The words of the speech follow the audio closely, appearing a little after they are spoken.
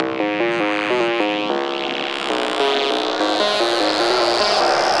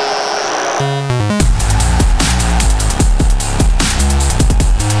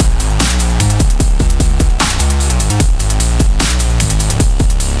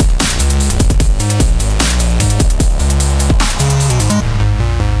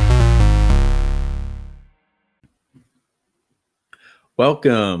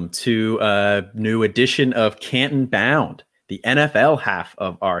Welcome to a new edition of Canton Bound, the NFL half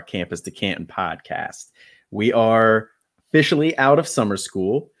of our Campus to Canton podcast. We are officially out of summer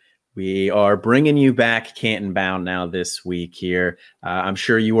school. We are bringing you back Canton Bound now this week here. I'm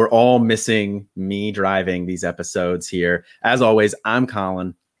sure you were all missing me driving these episodes here. As always, I'm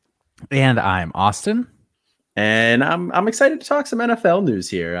Colin. And I'm Austin. And I'm excited to talk some NFL news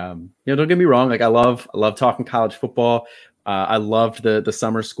here. Don't get me wrong. Like I love talking college football. I loved the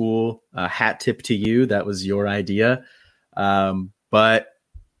summer school hat tip to you. That was your idea. But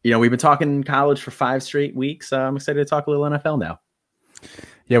we've been talking college for 5 straight weeks. I'm excited to talk a little NFL now.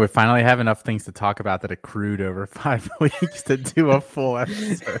 Yeah, we finally have enough things to talk about that accrued over 5 weeks to do a full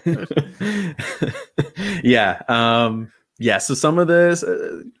episode. Yeah. So some of this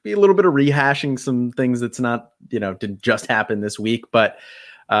be a little bit of rehashing some things that's not, didn't just happen this week, but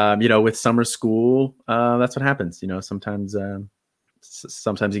with summer school, that's what happens.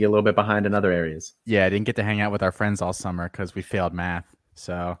 Sometimes you get a little bit behind in other areas. Yeah, I didn't get to hang out with our friends all summer because we failed math.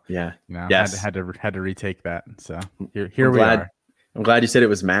 So yeah, yes. had to retake that. So here we are. I'm glad you said it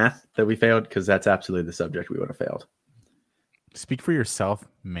was math that we failed because that's absolutely the subject we would have failed. Speak for yourself,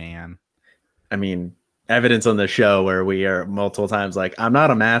 man. I mean, evidence on the show where we are multiple times like, I'm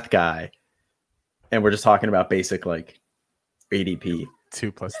not a math guy. And we're just talking about basic like ADP.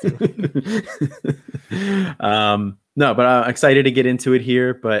 2 + 2. No, but I'm excited to get into it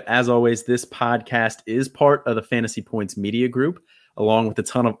here. But as always, this podcast is part of the Fantasy Points Media Group, along with a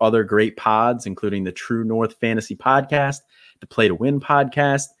ton of other great pods, including the True North Fantasy Podcast, the Play to Win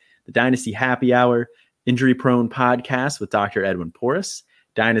Podcast, the Dynasty Happy Hour, Injury Prone Podcast with Dr. Edwin Porras,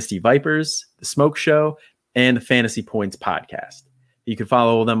 Dynasty Vipers, The Smoke Show, and the Fantasy Points Podcast. You can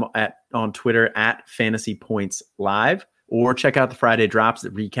follow them on Twitter at Fantasy Points Live, or check out the Friday drops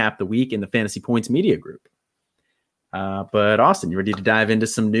that recap the week in the Fantasy Points Media Group. But Austin, you ready to dive into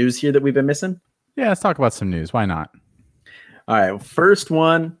some news here that we've been missing? Yeah, let's talk about some news. Why not? All right, first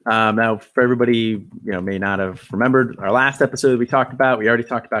one. Now, for everybody, may not have remembered our last episode we talked about. We already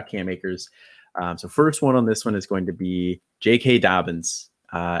talked about Cam Akers. So first one on this one is going to be J.K. Dobbins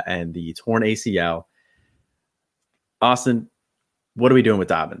and the torn ACL. Austin, what are we doing with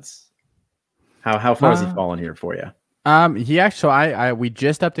Dobbins? How far has he fallen here for you? He actually, we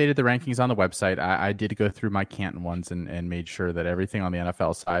just updated the rankings on the website. I did go through my Canton ones and made sure that everything on the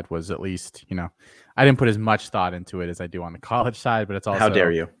NFL side was at least, I didn't put as much thought into it as I do on the college side, but it's also how dare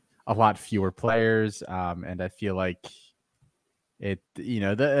you, a lot fewer players. And I feel like the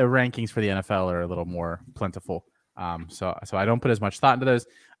rankings for the NFL are a little more plentiful. So I don't put as much thought into those.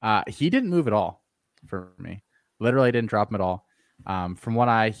 He didn't move at all for me. Literally didn't drop him at all. From what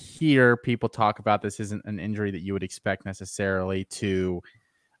I hear, people talk about, this isn't an injury that you would expect necessarily to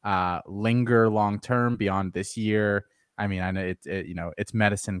linger long term beyond this year. I mean, I know it's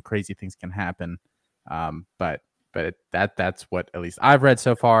medicine, crazy things can happen, but that's what at least I've read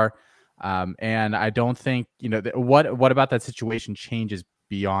so far. And I don't think what about that situation changes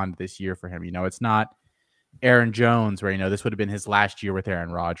beyond this year for him. It's not Aaron Jones where this would have been his last year with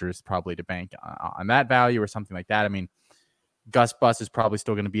Aaron Rodgers, probably to bank on that value or something like that. I mean, Gus Bus is probably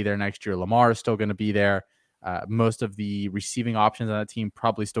still going to be there next year. Lamar is still going to be there. Most of the receiving options on that team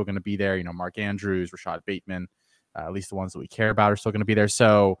probably still going to be there. Mark Andrews, Rashad Bateman, at least the ones that we care about are still going to be there.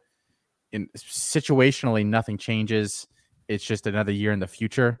 So situationally, nothing changes. It's just another year in the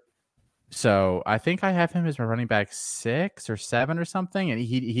future. So I think I have him as my running back 6 or 7 or something. And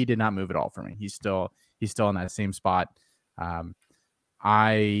he did not move at all for me. He's still in that same spot.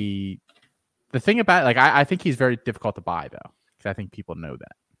 The thing about I think he's very difficult to buy though, because I think people know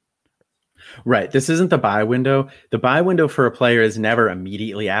that. Right. This isn't the buy window. The buy window for a player is never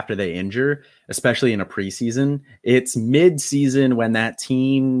immediately after they injure, especially in a preseason. It's mid-season when that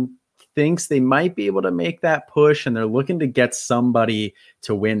team thinks they might be able to make that push and they're looking to get somebody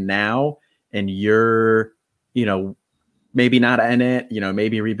to win now. And you're, maybe not in it,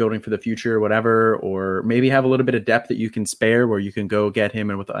 maybe rebuilding for the future or whatever, or maybe have a little bit of depth that you can spare where you can go get him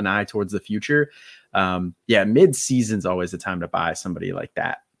and with an eye towards the future. Mid-season's always the time to buy somebody like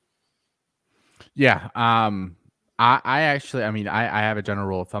that. Yeah. I actually, I have a general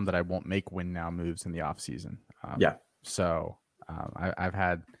rule of thumb that I won't make win now moves in the off season. So I've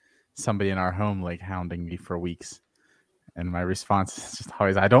had somebody in our home league hounding me for weeks. And my response is just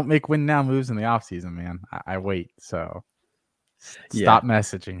always, I don't make win now moves in the off season, man. I wait. So stop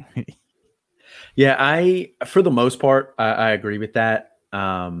messaging me. Yeah, for the most part, I agree with that.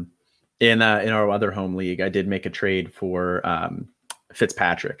 In our other home league, I did make a trade for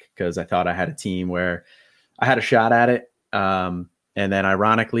Fitzpatrick because I thought I had a team where I had a shot at it. And then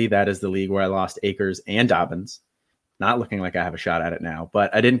ironically, that is the league where I lost Akers and Dobbins. not looking like I have a shot at it now,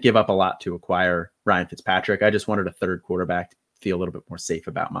 but I didn't give up a lot to acquire Ryan Fitzpatrick. I just wanted a third quarterback to feel a little bit more safe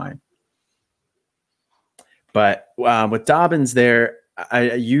about mine. But with Dobbins there,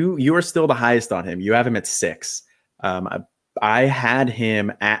 you are still the highest on him. You have him at 6. I had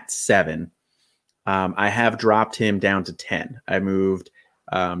him at 7. I have dropped him down to 10. I moved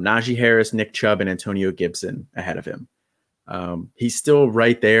Najee Harris, Nick Chubb, and Antonio Gibson ahead of him. He's still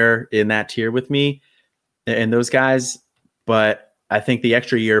right there in that tier with me and those guys, but I think the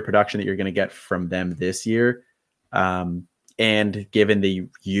extra year of production that you're going to get from them this year, and given the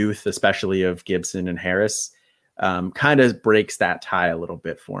youth, especially of Gibson and Harris, kind of breaks that tie a little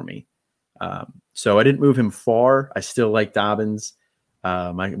bit for me. So I didn't move him far. I still like Dobbins.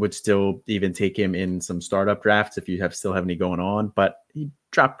 I would still even take him in some startup drafts if you still have any going on, but he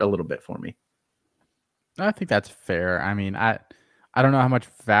dropped a little bit for me. I think that's fair. I mean, I don't know how much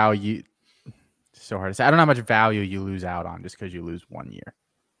value. It's so hard to say. I don't know how much value you lose out on just because you lose 1 year.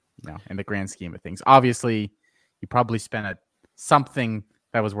 In the grand scheme of things, obviously, you probably spent something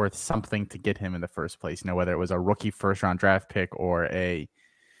that was worth something to get him in the first place. Whether it was a rookie first round draft pick or a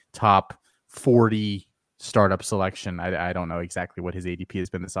top 40 startup selection. I don't know exactly what his ADP has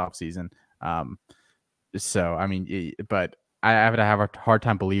been this offseason. So I mean, but I have a hard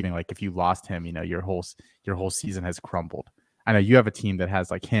time believing like if you lost him, your whole season has crumbled. I know you have a team that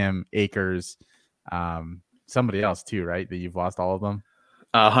has like him, Akers, somebody else too, right? That you've lost all of them.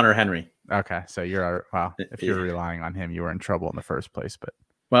 Hunter Henry. Okay, so if you're relying on him, you were in trouble in the first place.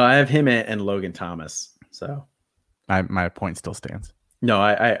 But I have him and Logan Thomas. So my point still stands. No,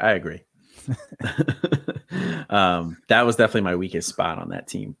 I agree. That was definitely my weakest spot on that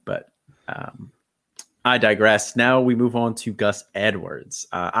team, but I digress. Now we move on to Gus Edwards.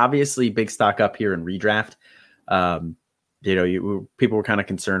 Obviously, big stock up here in redraft. People were kind of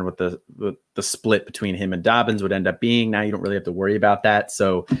concerned with the split between him and Dobbins would end up being. Now you don't really have to worry about that.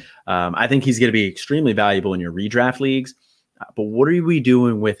 So I think he's going to be extremely valuable in your redraft leagues. But what are we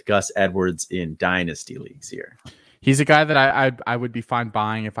doing with Gus Edwards in dynasty leagues here? He's a guy that I would be fine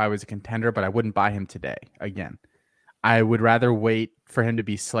buying if I was a contender, but I wouldn't buy him today. Again, I would rather wait for him to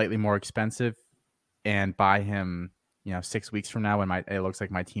be slightly more expensive and buy him, 6 weeks from now when it looks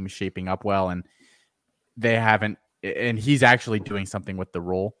like my team is shaping up well and they haven't, and he's actually doing something with the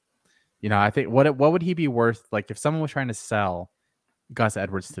role. I think what would he be worth? Like if someone was trying to sell Gus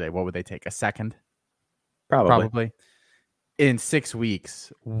Edwards today, what would they take? A second? Probably. In 6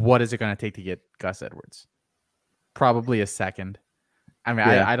 weeks, what is it going to take to get Gus Edwards? Probably a second. I mean,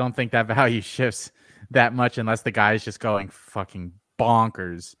 yeah. I don't think that value shifts that much unless the guy is just going fucking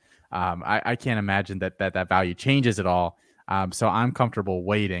bonkers. I can't imagine that value changes at all. So I'm comfortable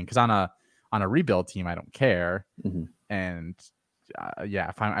waiting because on a rebuild team, I don't care. Mm-hmm. And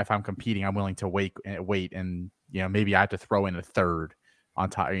if I'm competing, I'm willing to wait, and maybe I have to throw in a third on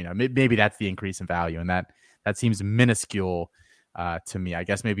top. Maybe that's the increase in value, and that seems minuscule to me. I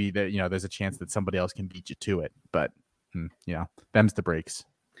guess maybe that there's a chance that somebody else can beat you to it, but them's the breaks.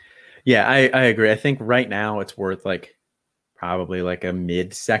 Yeah, I agree. I think right now it's worth probably a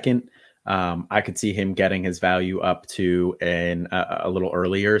mid-second. I could see him getting his value up to a little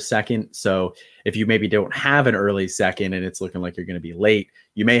earlier second. So if you maybe don't have an early second and it's looking like you're going to be late,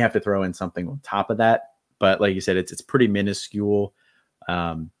 you may have to throw in something on top of that. But like you said, it's pretty minuscule.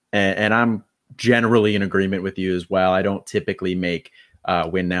 And I'm generally in agreement with you as well. I don't typically make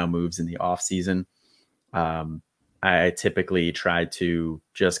win now moves in the off season. I typically try to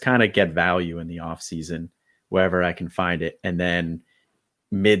just kind of get value in the off season wherever I can find it. And then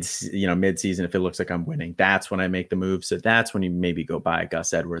mid season, if it looks like I'm winning, that's when I make the move. So that's when you maybe go buy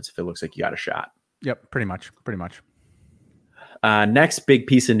Gus Edwards if it looks like you got a shot. Yep. Pretty much. Next big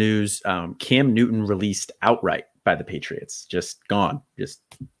piece of news, Cam Newton released outright by the Patriots. Just gone. Just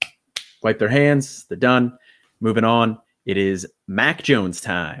wipe their hands. They're done. Moving on. It is Mac Jones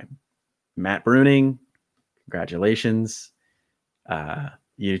time. Matt Bruning, congratulations.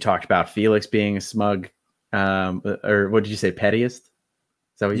 You talked about Felix being a smug, or what did you say, pettiest?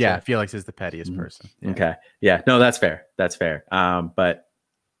 Is that what you said? Felix is the pettiest person. Yeah. Okay. Yeah. No, that's fair. But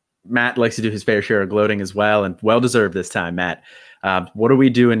Matt likes to do his fair share of gloating as well, and well-deserved this time, Matt. What are we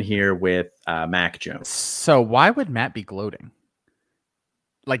doing here with Mac Jones? So why would Matt be gloating?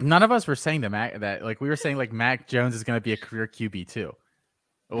 Like none of us were saying that we were saying like Mac Jones is going to be a career QB too.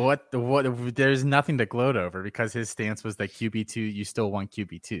 What? There's nothing to gloat over because his stance was that QB2, you still want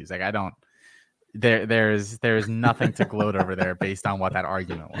QB2s. Like I don't. There's nothing to gloat over there based on what that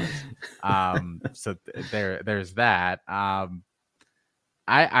argument was. So there's that.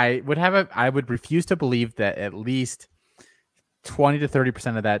 I would refuse to believe that at least 20 to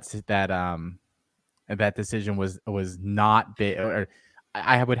 30% of that that decision was not big.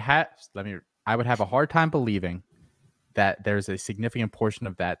 I would have a hard time believing that there's a significant portion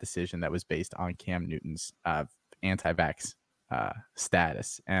of that decision that was based on Cam Newton's anti-vax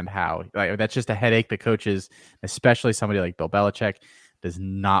status, and how that's just a headache the coaches, especially somebody like Bill Belichick, does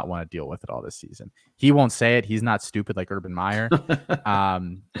not want to deal with it all this season. He won't say it. He's not stupid like Urban Meyer.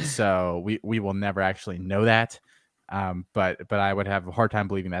 So we will never actually know that. But I would have a hard time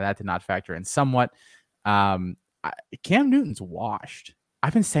believing that did not factor in somewhat. Cam Newton's washed.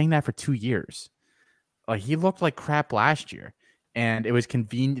 I've been saying that for 2 years. Like, he looked like crap last year, and it was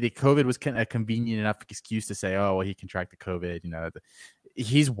convenient. The COVID was a convenient enough excuse to say, oh, well, he contracted COVID.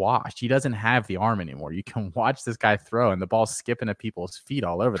 He's washed. He doesn't have the arm anymore. You can watch this guy throw, and the ball's skipping at people's feet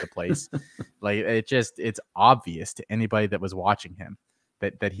all over the place. It's obvious to anybody that was watching him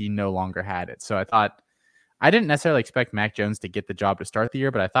that he no longer had it. So I didn't necessarily expect Mac Jones to get the job to start the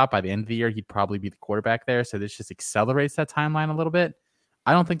year, but I thought by the end of the year, he'd probably be the quarterback there. So this just accelerates that timeline a little bit.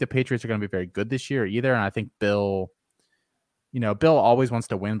 I don't think the Patriots are going to be very good this year either. And I think Bill always wants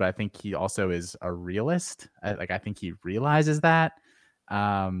to win, but I think he also is a realist. I think he realizes that.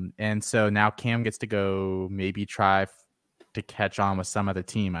 And so now Cam gets to go maybe try to catch on with some other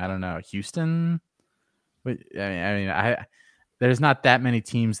team. I don't know. Houston? There's not that many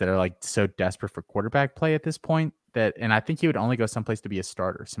teams that are like so desperate for quarterback play at this point and I think he would only go someplace to be a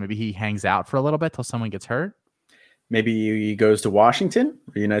starter. So maybe he hangs out for a little bit till someone gets hurt. Maybe he goes to Washington,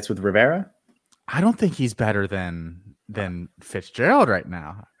 reunites with Rivera. I don't think he's better than Fitzgerald right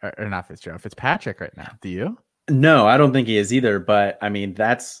now, or not Fitzgerald, Fitzpatrick right now. Do you? No, I don't think he is either. But I mean,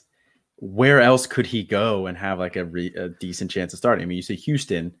 that's where else could he go and have like a decent chance of starting? I mean, you say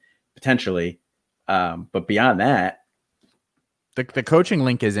Houston potentially, but beyond that, the coaching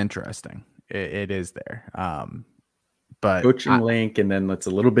link is interesting. It is there, but coaching link, and then it's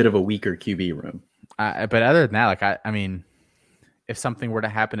a little bit of a weaker QB room. But other than that, I mean, if something were to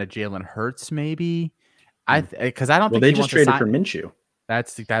happen to Jalen Hurts, maybe because I don't think they just traded for Minshew.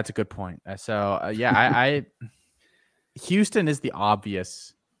 That's a good point. So I Houston is the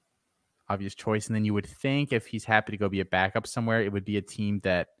obvious choice, and then you would think if he's happy to go be a backup somewhere, it would be a team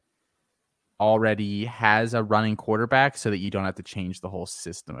that already has a running quarterback, so that you don't have to change the whole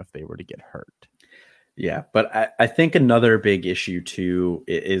system if they were to get hurt. Yeah, but I think another big issue too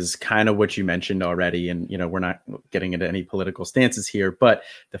is kind of what you mentioned already, and we're not getting into any political stances here, but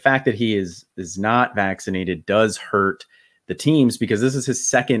the fact that he is not vaccinated does hurt the teams, because this is his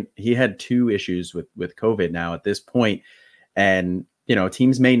second. He had 2 issues with COVID now at this point, and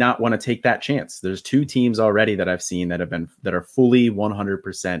teams may not want to take that chance. There's 2 teams already that I've seen that are fully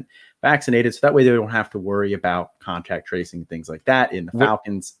 100% vaccinated, so that way they don't have to worry about contact tracing, things like that in the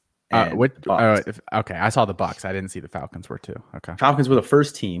Falcons. Okay, I saw the Bucs. I didn't see the Falcons were too. Okay, Falcons were the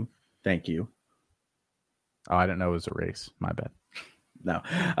first team. Thank you. Oh, I didn't know it was a race. My bad. No,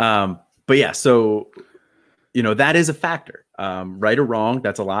 but yeah. So that is a factor, right or wrong.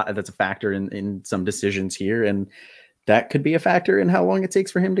 That's a factor in some decisions here, and that could be a factor in how long it takes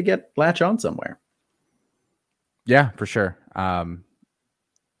for him to latch on somewhere. Yeah, for sure. I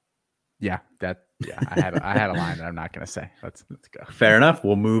had a line that I'm not going to say. Let's go. Fair enough.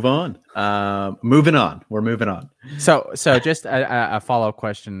 We'll move on. Moving on. We're moving on. So just a follow-up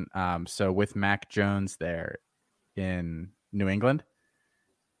question. So with Mac Jones there in New England,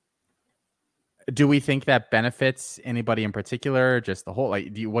 do we think that benefits anybody in particular? Just the whole,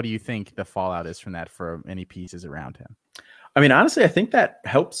 what do you think the fallout is from that for any pieces around him? I mean, honestly, I think that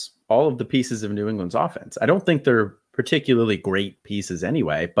helps all of the pieces of New England's offense. I don't think they're particularly great pieces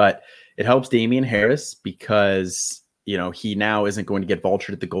anyway, but it helps Damian Harris because, he now isn't going to get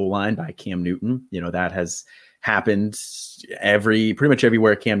vultured at the goal line by Cam Newton. That has happened pretty much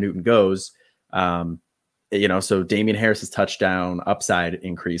everywhere Cam Newton goes. So Damian Harris's touchdown upside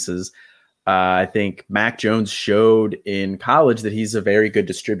increases. I think Mac Jones showed in college that he's a very good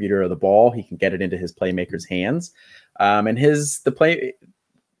distributor of the ball. He can get it into his playmakers' hands.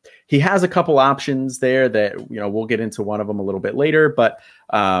 He has a couple options there that, we'll get into one of them a little bit later, but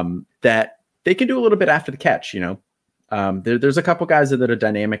that they can do a little bit after the catch. There's a couple guys that are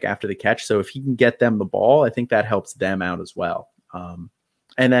dynamic after the catch. So if he can get them the ball, I think that helps them out as well. And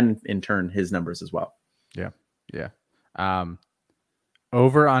then in turn, his numbers as well. Yeah.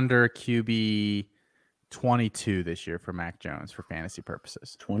 Over under QB 22 this year for Mac Jones for fantasy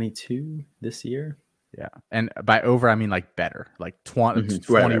purposes. 22 this year? Yeah. And by over, I mean like better, like 21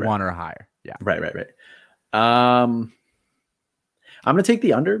 right. Or higher. Yeah. Right. I'm going to take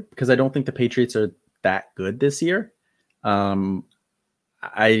the under because I don't think the Patriots are that good this year. I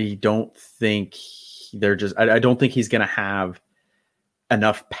don't think I don't think he's going to have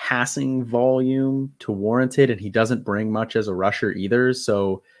enough passing volume to warrant it, and he doesn't bring much as a rusher either.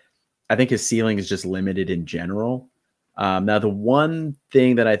 So I think his ceiling is just limited in general. Now, the one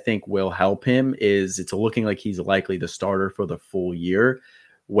thing that I think will help him is it's looking like he's likely the starter for the full year,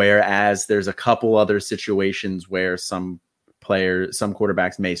 whereas there's a couple other situations where some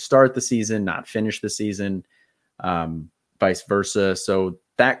quarterbacks may start the season, not finish the season, vice versa. So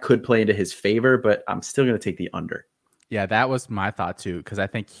that could play into his favor, but I'm still going to take the under. Yeah, that was my thought too, because I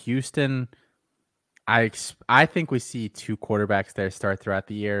think Houston, I think we see two quarterbacks there start throughout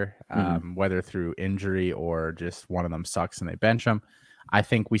the year, whether through injury or just one of them sucks and they bench them. I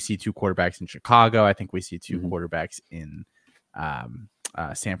think we see two quarterbacks in Chicago. I think we see two quarterbacks in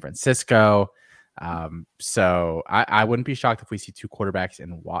San Francisco. So I wouldn't be shocked if we see two quarterbacks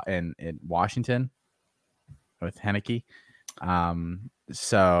in Washington with Heinicke.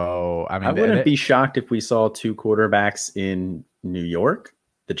 So I mean, I wouldn't be shocked if we saw two quarterbacks in New York,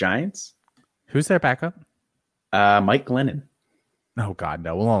 the Giants. Who's their backup? Mike Glennon. Oh God,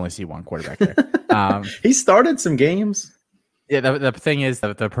 no! We'll only see one quarterback there. He started some games. Yeah, the thing is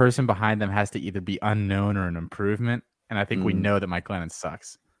that the person behind them has to either be unknown or an improvement, and I think we know that Mike Glennon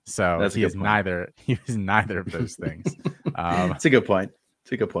sucks. So That's he is neither. He is neither of those things. It's a good point.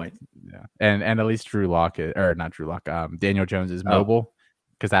 It's a good point. Yeah, and at least Daniel Jones is mobile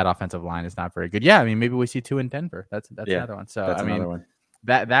because that offensive line is not very good. Yeah, I mean maybe we see two in Denver. That's another one. So that's another one.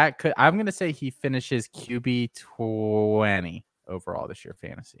 That could. I'm gonna say he finishes QB 20 overall this year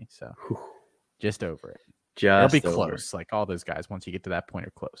fantasy. So just over it. It'll be close. Like all those guys, once you get to that point,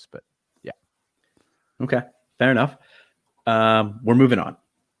 are close. But yeah. Okay, fair enough. We're moving on.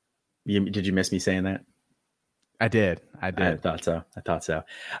 Did you miss me saying that? I did. I thought so.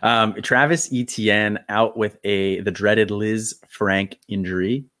 Travis Etienne out with the dreaded Liz Frank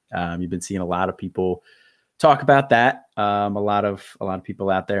injury. You've been seeing a lot of people talk about that. A lot of people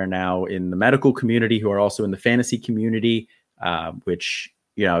out there now in the medical community who are also in the fantasy community, which,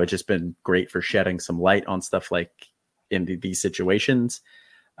 it's just been great for shedding some light on stuff like in these situations.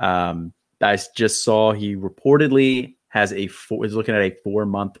 I just saw he reportedly is looking at a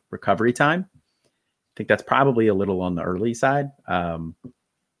 4-month recovery time. I think that's probably a little on the early side.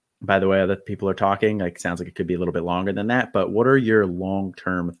 By the way, other people are talking, sounds like it could be a little bit longer than that. But what are your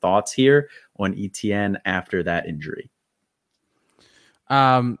long-term thoughts here on Etienne after that injury?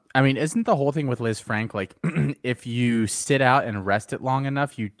 I mean, isn't the whole thing with Liz Frank, if you sit out and rest it long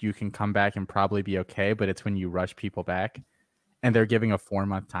enough, you can come back and probably be okay. But it's when you rush people back and they're giving a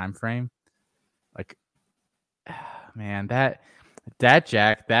 4-month time frame. Man, that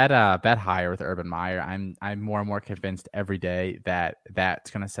hire with Urban Meyer, I'm more and more convinced every day that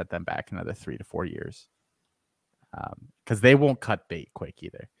that's going to set them back another 3 to 4 years. Because they won't cut bait quick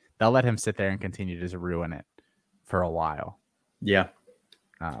either. They'll let him sit there and continue to just ruin it for a while. Yeah.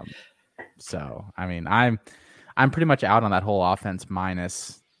 So I mean, I'm pretty much out on that whole offense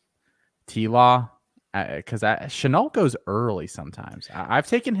minus T-Law. Because Shenault goes early sometimes. I've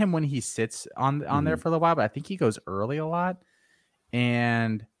taken him when he sits on there for a while, but I think he goes early a lot.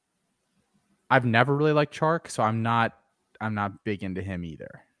 And I've never really liked Chark, so I'm not big into him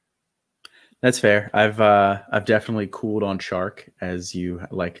either. That's fair. I've definitely cooled on Chark, as you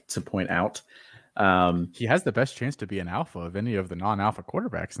like to point out. He has the best chance to be an alpha of any of the non-alpha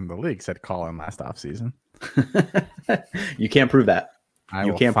quarterbacks in the league, said Colin last offseason. You can't prove that. I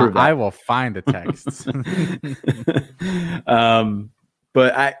will find the texts.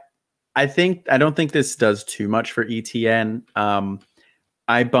 But I don't think this does too much for ETN.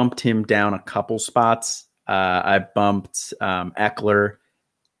 I bumped him down a couple spots. I bumped Eckler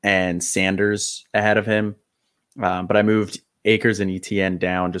and Sanders ahead of him. But I moved Akers and ETN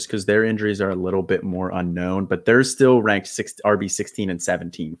down just because their injuries are a little bit more unknown, but they're still ranked RB 16 and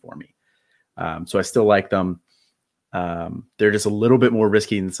 17 for me. So I still like them. They're just a little bit more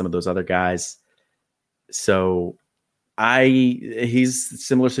risky than some of those other guys. So he's a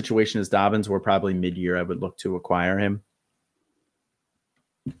similar situation as Dobbins, where probably mid-year I would look to acquire him.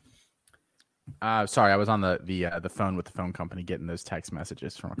 Sorry, I was on the phone with the phone company getting those text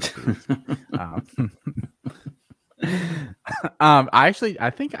messages from a couple weeks ago.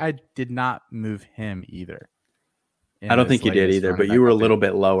 I think I did not move him either. I don't think you did either, but you were a little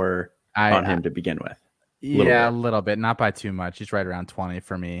bit lower on him to begin with. A little bit, not by too much. He's right around 20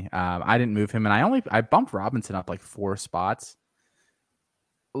 for me. I didn't move him, and I bumped Robinson up 4 spots,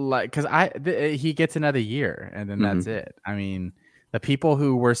 because he gets another year, and then that's it. I mean, the people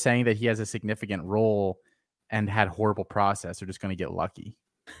who were saying that he has a significant role and had horrible process are just going to get lucky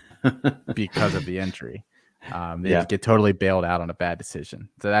because of the injury. They get totally bailed out on a bad decision.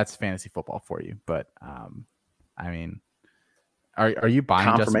 So that's fantasy football for you. But I mean, Are you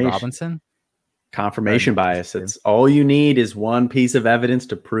buying Justin Robinson? Confirmation bias. It's all you need is one piece of evidence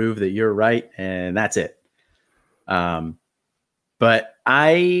to prove that you're right, and that's it. But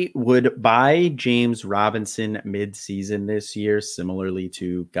I would buy James Robinson mid-season this year, similarly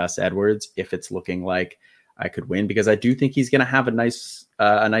to Gus Edwards, if it's looking like I could win, because I do think he's going to have a nice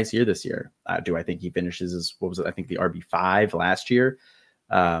year this year. Do I think he finishes as, what was it? I think the RB5 last year.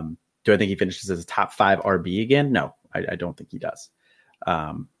 Do I think he finishes as a top 5 RB again? No, I don't think he does.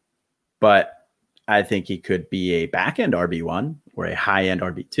 But I think he could be a back-end RB1 or a high-end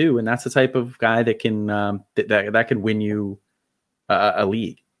RB2, and that's the type of guy that can that could win you a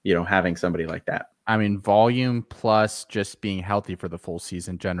league, having somebody like that. I mean, volume plus just being healthy for the full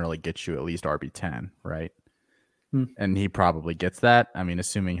season generally gets you at least RB10, right? And he probably gets that. I mean,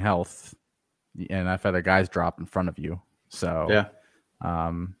 assuming health, and if other guys drop in front of you. So, yeah,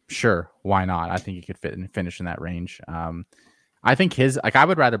 sure, why not? I think he could fit and finish in that range. I think I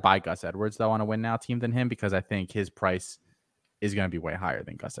would rather buy Gus Edwards though on a win now team than him, because I think his price is going to be way higher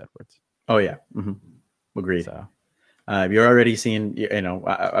than Gus Edwards. Oh yeah, agreed. So. You're already seeing,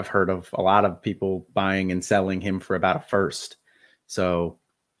 I've heard of a lot of people buying and selling him for about a first. So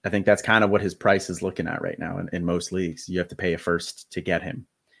I think that's kind of what his price is looking at right now in most leagues. You have to pay a first to get him,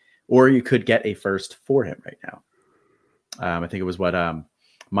 or you could get a first for him right now. I think it was what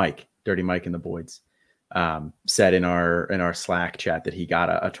Dirty Mike and the Boyds said in our Slack chat, that he got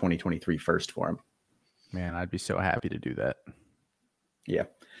a 2023 first for him. Man, I'd be so happy to do that. Yeah,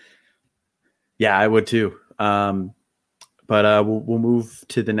 I would too. But we'll move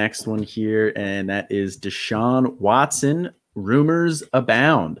to the next one here, and that is Deshaun Watson. Rumors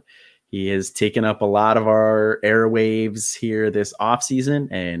abound. He has taken up a lot of our airwaves here this offseason,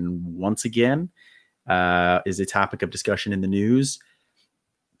 and once again is a topic of discussion in the news.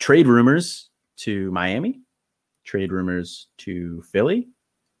 Trade rumors to Miami, trade rumors to Philly.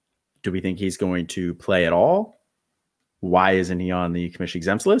 Do we think he's going to play at all? Why isn't he on the commission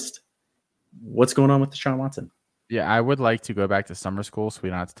exempts list? What's going on with Deshaun Watson? Yeah, I would like to go back to summer school so we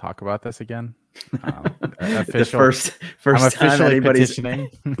don't have to talk about this again. The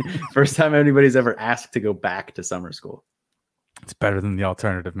first time anybody's ever asked to go back to summer school. It's better than the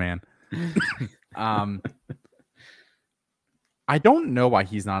alternative, man. I don't know why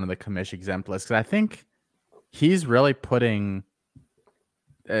he's not on the commission exempt list, because I think he's really putting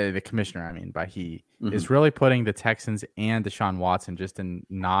the commissioner, is really putting the Texans and Deshaun Watson just in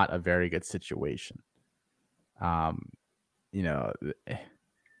not a very good situation. Because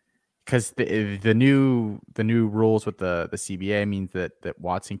the new rules with the CBA means that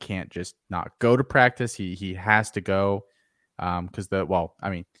Watson can't just not go to practice. He has to go, because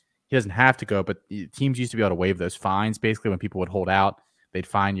he doesn't have to go, but teams used to be able to waive those fines. Basically, when people would hold out, they'd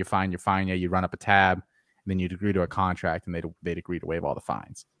fine you. Yeah, you run up a tab, and then you'd agree to a contract, and they'd agree to waive all the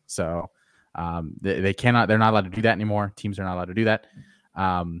fines. So they're not allowed to do that anymore. Teams are not allowed to do that,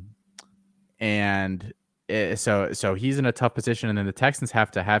 and so he's in a tough position, and then the Texans have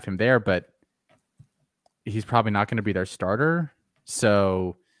to have him there, but he's probably not going to be their starter.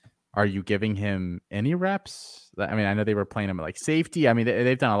 So are you giving him any reps? I mean, I know they were playing him at like safety. I mean,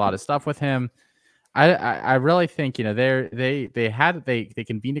 they've done a lot of stuff with him. I really think, they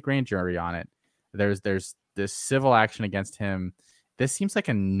convened a grand jury on it. There's this civil action against him. This seems like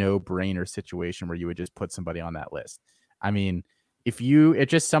a no-brainer situation where you would just put somebody on that list. I mean,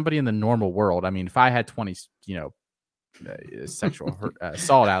 it's just somebody in the normal world. I mean, if I had 20, sexual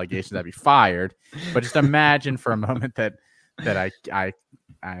assault allegations, I'd be fired. But just imagine for a moment that I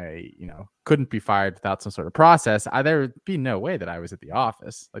couldn't be fired without some sort of process. There would be no way that I was at the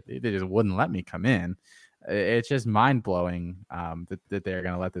office. Like they just wouldn't let me come in. It's just mind blowing that they're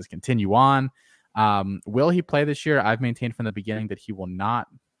going to let this continue on. Will he play this year? I've maintained from the beginning that he will not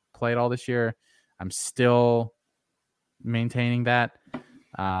play at all this year. I'm still maintaining that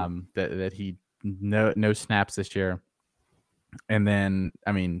that he no snaps this year. And then,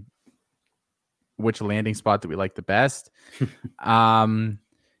 I mean, which landing spot do we like the best?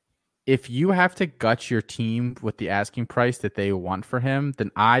 If you have to gut your team with the asking price that they want for him, then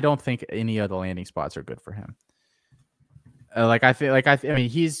I don't think any of the landing spots are good for him.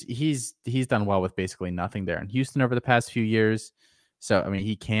 He's done well with basically nothing there in Houston over the past few years. So, I mean,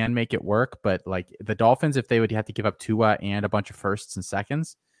 he can make it work, but like the Dolphins, if they would have to give up Tua and a bunch of firsts and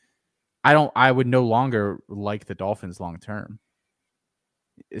seconds, I would no longer like the Dolphins long term.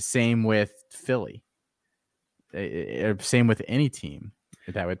 Same with Philly. Same with any team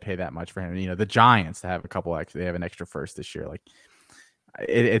that would pay that much for him. The Giants, to have they have an extra first this year. Like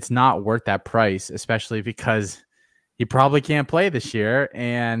it's not worth that price, especially because he probably can't play this year.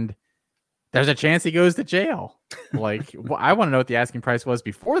 And There's a chance he goes to jail. Like, well, I want to know what the asking price was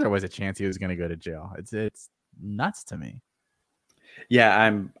before there was a chance he was going to go to jail. It's nuts to me. Yeah,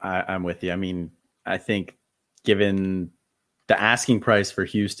 I'm with you. I mean, I think given the asking price for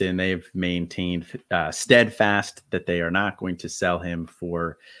Houston, they've maintained steadfast that they are not going to sell him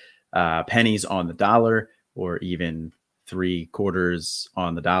for pennies on the dollar or even 3/4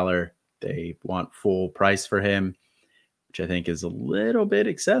 on the dollar. They want full price for him, which I think is a little bit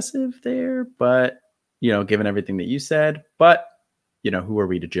excessive there, but given everything that you said, but who are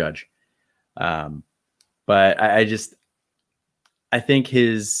we to judge? But I think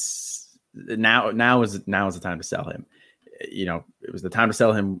now is the time to sell him. It was the time to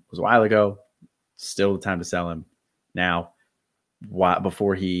sell him was a while ago. Still the time to sell him now. Why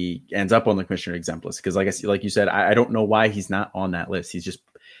before he ends up on the commissioner exempt list? Because like you said, I don't know why he's not on that list. He's just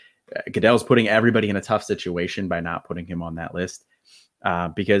Goodell's putting everybody in a tough situation by not putting him on that list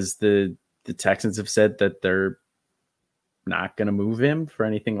because the Texans have said that they're not going to move him for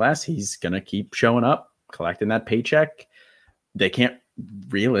anything less. He's going to keep showing up, collecting that paycheck. They can't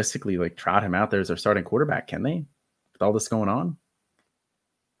realistically trot him out there as their starting quarterback, can they? With all this going on?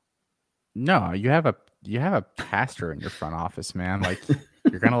 No, you have a pastor in your front office, man. Like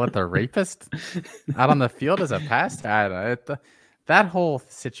you're going to let the rapist out on the field as a pastor? I don't know. That whole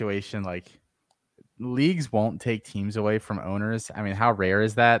situation, leagues won't take teams away from owners. I mean, how rare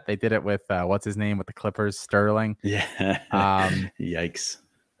is that? They did it with what's his name with the Clippers, Sterling. Yeah. Yikes.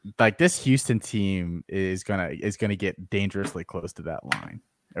 This Houston team is gonna get dangerously close to that line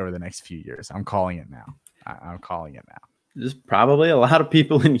over the next few years. I'm calling it now. I'm calling it now. There's probably a lot of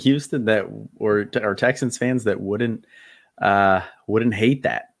people in Houston that or Texans fans that wouldn't hate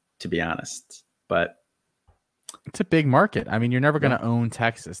that, to be honest. But it's a big market. I mean, you're never going to own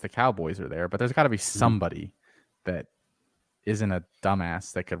Texas. The Cowboys are there, but there's got to be somebody that isn't a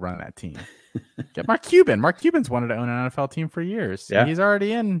dumbass that could run that team. Get Mark Cuban. Mark Cuban's wanted to own an NFL team for years. Yeah. He's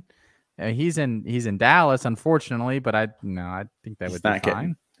already in. He's in Dallas, unfortunately, but I think that would be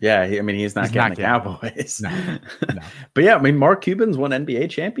fine. He's not getting the Cowboys. No. But yeah, I mean, Mark Cuban's won NBA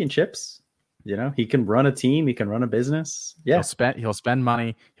championships. He can run a team. He can run a business. Yeah. He'll spend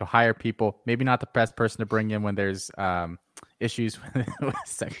money. He'll hire people. Maybe not the best person to bring in when there's issues with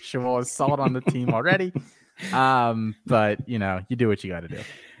sexual assault on the team already. But you do what you got to do.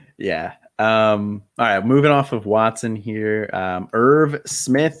 Yeah. All right. Moving off of Watson here. Irv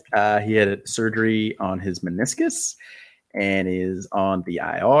Smith, he had surgery on his meniscus and is on the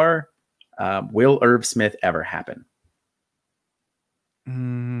IR. Will Irv Smith ever happen?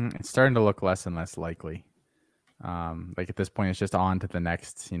 It's starting to look less and less likely. At this point, it's just on to the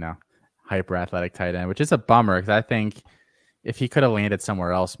next, hyper athletic tight end, which is a bummer because I think if he could have landed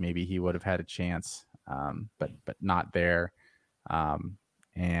somewhere else, maybe he would have had a chance. But not there.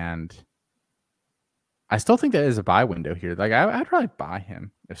 And I still think there is a buy window here. I'd probably buy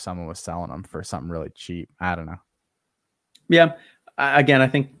him if someone was selling him for something really cheap. I don't know. Yeah. Again, I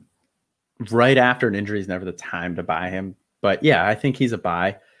think right after an injury is never the time to buy him. But yeah, I think he's a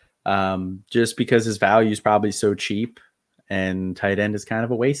buy just because his value is probably so cheap and tight end is kind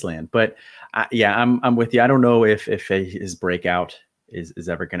of a wasteland. But I'm with you. I don't know if his breakout is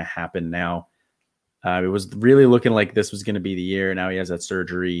ever going to happen now. It was really looking like this was going to be the year. Now he has that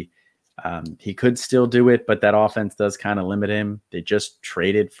surgery. He could still do it, but that offense does kind of limit him. They just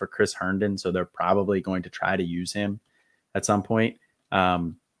traded for Chris Herndon, so they're probably going to try to use him at some point.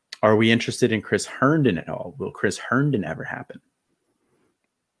 Are we interested in Chris Herndon at all? Will Chris Herndon ever happen?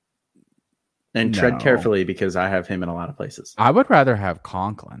 And tread carefully because I have him in a lot of places. I would rather have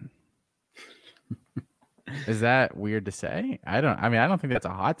Conklin. Is that weird to say? I don't think that's a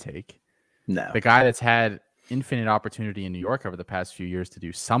hot take. No. The guy that's had infinite opportunity in New York over the past few years to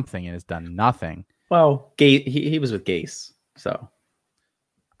do something and has done nothing. Well, he was with Gase, so.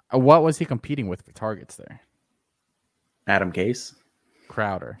 What was he competing with for targets there? Adam Gase.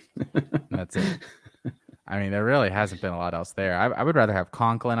 Crowder. That's it. I mean, there really hasn't been a lot else there. I would rather have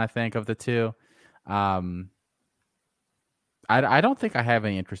Conklin, I think, of the two. I don't think I have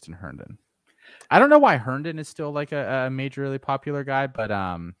any interest in Herndon. I don't know why Herndon is still like a majorly popular guy, but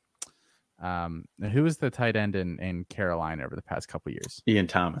who was the tight end in Carolina over the past couple of years? Ian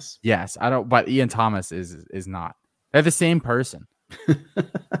Thomas. Yes, but Ian Thomas is not. They're the same person.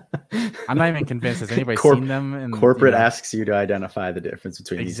 I'm not even convinced. Has anybody seen them? And corporate asks you to identify the difference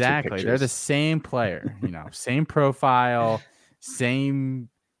between these two pictures. They're the same player. Same profile, same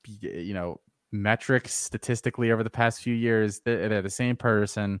metrics statistically over the past few years. They're the same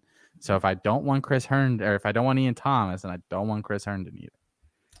person. So if I don't want Chris Herndon, or if I don't want Ian Thomas, then I don't want Chris Herndon either.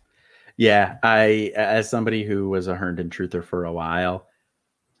 Yeah, as somebody who was a Herndon truther for a while,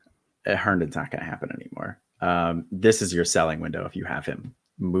 Herndon's not going to happen anymore. This is your selling window. If you have him,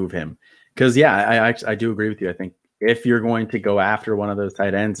 move him. Because I do agree with you. I think if you're going to go after one of those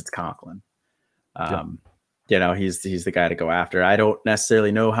tight ends, it's Conklin. He's the guy to go after. I don't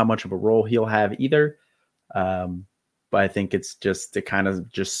necessarily know how much of a role he'll have either. But I think it kind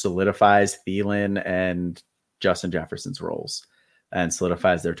of just solidifies Thielen and Justin Jefferson's roles and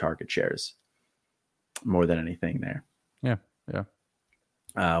solidifies their target shares more than anything there. Yeah.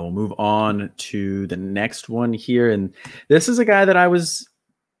 We'll move on to the next one here. And this is a guy that I was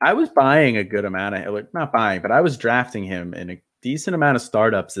buying a good amount of, not buying, but I was drafting him in a decent amount of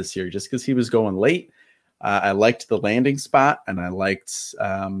startups this year just because he was going late. I liked the landing spot, and I liked,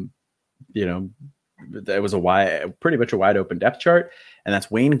 there was pretty much a wide open depth chart, and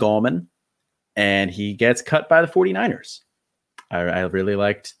that's Wayne Gallman, and he gets cut by the 49ers. I really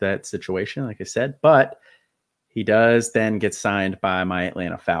liked that situation, like I said, but he does then get signed by my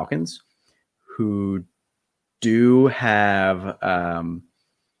Atlanta Falcons, who do have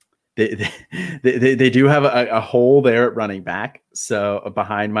they do have a hole there at running back. So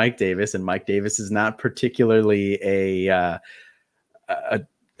behind Mike Davis, and Mike Davis is not particularly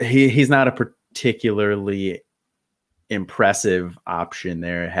he's not a particularly impressive option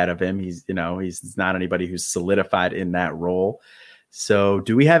there ahead of him. He's not anybody who's solidified in that role. So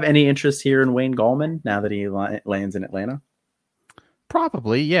do we have any interest here in Wayne Gallman now that he lands in Atlanta?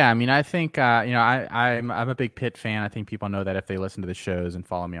 Probably. Yeah. I mean, I think, I'm a big Pitt fan. I think people know that if they listen to the shows and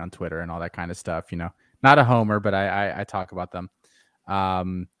follow me on Twitter and all that kind of stuff, not a homer, but I talk about them.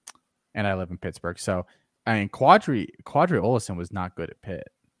 And I live in Pittsburgh. So, I mean, Quadri Olison was not good at Pitt.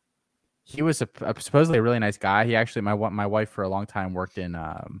 He was supposedly a really nice guy. He actually, my wife for a long time worked in,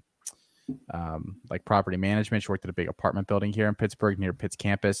 like property management. She worked at a big apartment building here in Pittsburgh near Pitt's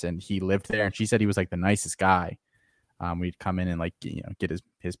campus, and he lived there. And she said he was like the nicest guy. We'd come in and get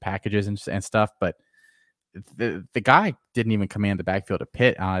his packages and stuff, but the guy didn't even command the backfield at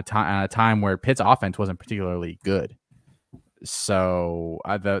Pitt on a time where Pitt's offense wasn't particularly good. So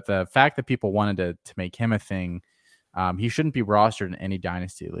the fact that people wanted to make him a thing, he shouldn't be rostered in any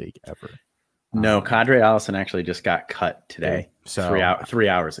dynasty league ever. No, Qadree Ollison actually just got cut today, so 3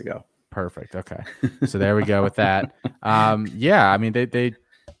 hours ago. Perfect. Okay, so there we go with that. Yeah, I mean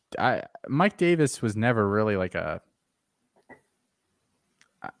Mike Davis was never really like a.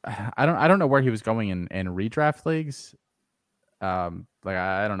 I don't know where he was going in redraft leagues. I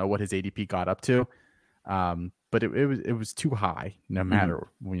don't know what his ADP got up to, but it was too high, no matter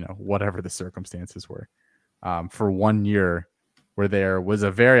whatever the circumstances were. For 1 year, where there was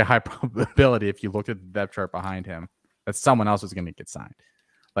a very high probability, if you looked at the depth chart behind him, that someone else was going to get signed.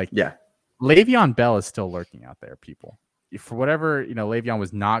 Le'Veon Bell is still lurking out there, people. For whatever, Le'Veon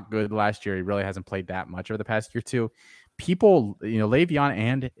was not good last year. He really hasn't played that much over the past year too. People, Le'Veon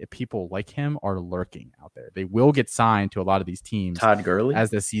and people like him are lurking out there. They will get signed to a lot of these teams. Todd Gurley as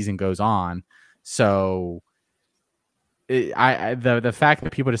the season goes on. So, the fact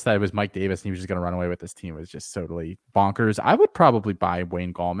that people just thought it was Mike Davis and he was just going to run away with this team was just totally bonkers. I would probably buy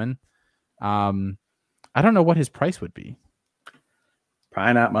Wayne Gallman. I don't know what his price would be.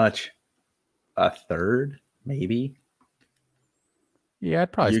 Probably not much. A third, maybe. Yeah,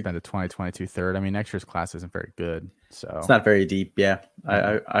 I'd probably spend a 2022 third. I mean, next year's class isn't very good, so it's not very deep. Yeah,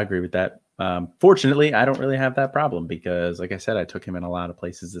 I agree with that. Fortunately, I don't really have that problem because, like I said, I took him in a lot of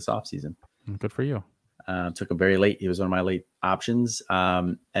places this offseason. Good for you. Took him very late. He was one of my late options.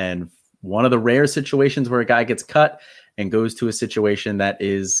 And one of the rare situations where a guy gets cut and goes to a situation that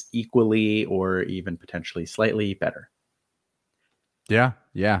is equally or even potentially slightly better. Yeah.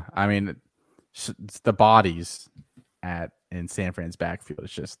 I mean, it's the bodies in San Fran's backfield.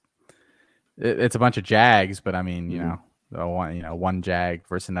 It's just it's a bunch of Jags, but I mean, one Jag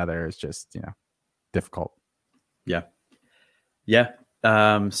versus another is just difficult. Yeah.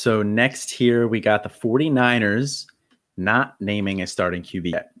 So next here we got the 49ers not naming a starting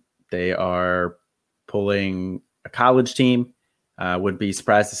QB yet. They are pulling a college team. Would be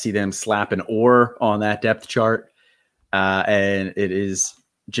surprised to see them slap an or on that depth chart. And it is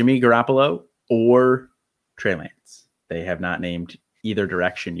Jimmy Garoppolo or Trey Lance. They have not named either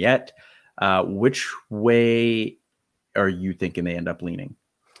direction yet. Which way are you thinking they end up leaning?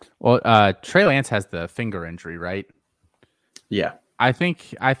 Well, Trey Lance has the finger injury, right? Yeah. I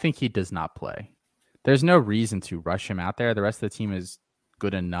think he does not play. There's no reason to rush him out there. The rest of the team is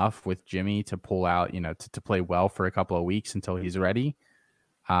good enough with Jimmy to pull out, to play well for a couple of weeks until he's ready.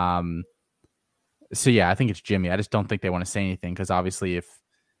 So yeah, I think it's Jimmy. I just don't think they want to say anything because obviously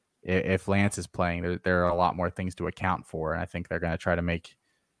if Lance is playing, there are a lot more things to account for, and I think they're going to try to make.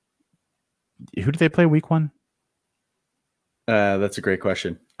 Who do they play week 1? That's a great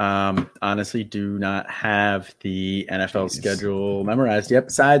question. Honestly, do not have the NFL schedule memorized yet.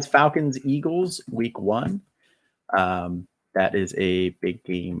 Besides Falcons, Eagles, week 1. That is a big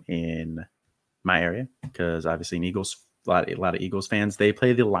game in my area because obviously a lot of Eagles fans. They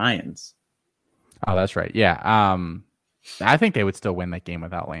play the Lions. Oh, that's right. Yeah. I think they would still win that game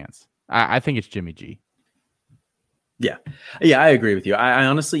without Lance. I think it's Jimmy G. Yeah, I agree with you. I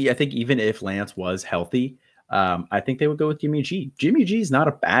honestly, I think even if Lance was healthy, I think they would go with Jimmy G. Jimmy G is not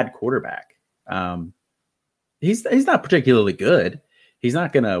a bad quarterback. He's not particularly good. He's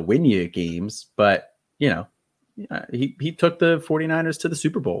not going to win you games, but he took the 49ers to the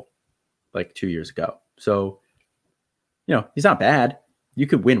Super Bowl like 2 years ago. So, he's not bad. You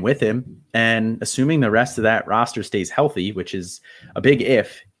could win with him. And assuming the rest of that roster stays healthy, which is a big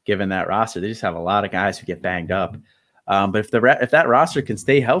if given that roster, they just have a lot of guys who get banged up. But if that roster can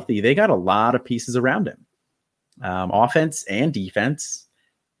stay healthy, they got a lot of pieces around him, offense and defense.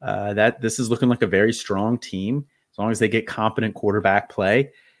 That this is looking like a very strong team as long as they get competent quarterback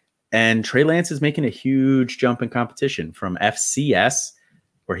play. And Trey Lance is making a huge jump in competition from FCS,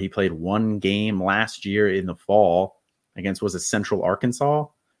 where he played one game last year in the fall against, was it Central Arkansas,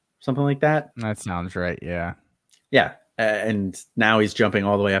 something like that? That sounds right. Yeah. Yeah. And now he's jumping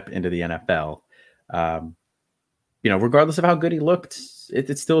all the way up into the NFL. Regardless of how good he looked,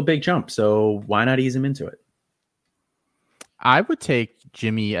 it's still a big jump. So why not ease him into it? I would take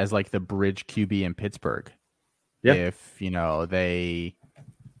Jimmy as like the bridge QB in Pittsburgh. Yep. If,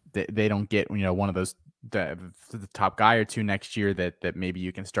 they don't get, one of those, the top guy or two next year that maybe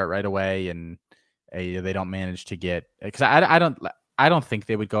you can start right away, and they don't manage to get, because I don't think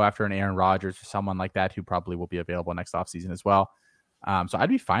they would go after an Aaron Rodgers or someone like that who probably will be available next offseason as well. So I'd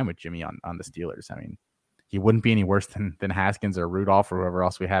be fine with Jimmy on the Steelers. I mean, he wouldn't be any worse than Haskins or Rudolph or whoever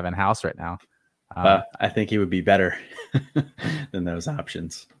else we have in house right now. I think he would be better than those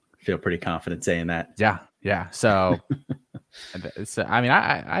options. I feel pretty confident saying that. Yeah. So, I mean,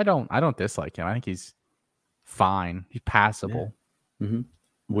 I don't dislike him. I think he's fine. He's passable. Yeah. Mm-hmm.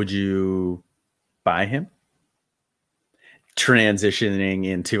 Would you buy him? Transitioning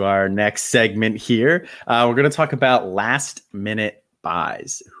into our next segment here, we're going to talk about last minute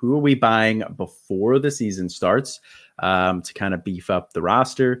buys. Who are we buying before the season starts to kind of beef up the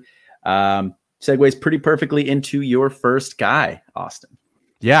roster? Segues pretty perfectly into your first guy, Austin.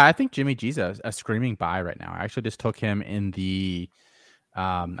 Yeah, I think Jimmy G's a screaming buy right now. I actually just took him in the,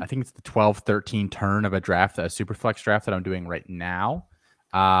 I think it's the 12-13 turn of a draft, a super flex draft that I'm doing right now.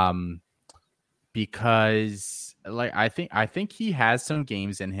 Because I think he has some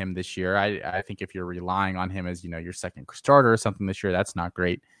games in him this year. I think if you're relying on him as, your second starter or something this year, that's not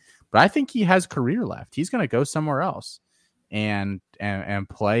great. But I think he has career left. He's going to go somewhere else and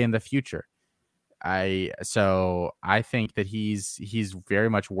play in the future. So I think that he's very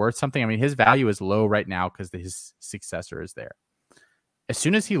much worth something. I mean, his value is low right now because his successor is there. As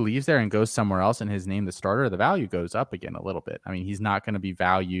soon as he leaves there and goes somewhere else and his name the starter, the value goes up again a little bit. I mean, he's not going to be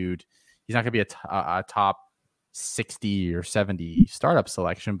valued. He's not going to be a top 60 or 70 startup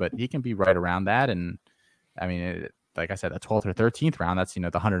selection, but he can be right around that. And I mean, like I said, the 12th or 13th round, that's, the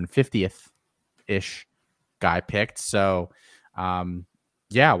 150th ish guy picked. So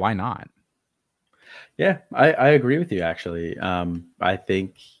yeah, why not? Yeah, I agree with you, actually. I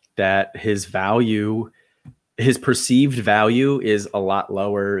think that his perceived value is a lot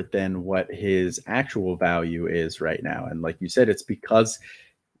lower than what his actual value is right now. And like you said, it's because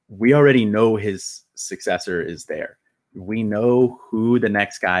we already know his successor is there. We know who the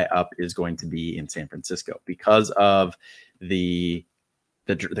next guy up is going to be in San Francisco because of the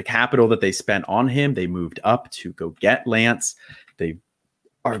capital that they spent on him. They moved up to go get Lance. They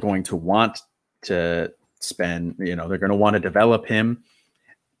are going to want to spend, they're going to want to develop him.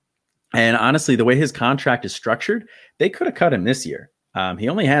 And honestly, the way his contract is structured, they could have cut him this year. He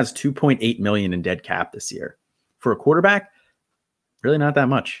only has $2.8 million in dead cap this year. For a quarterback, really not that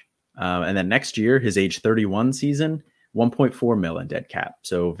much. And then next year, his age 31 season, $1.4 million in dead cap.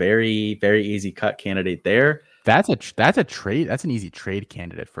 So very, very easy cut candidate there. That's a trade. That's an easy trade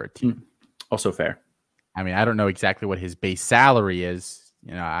candidate for a team. Also fair. I mean, I don't know exactly what his base salary is.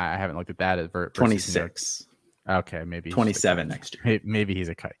 I haven't looked at that as 26. Okay, maybe 27 next year. Maybe he's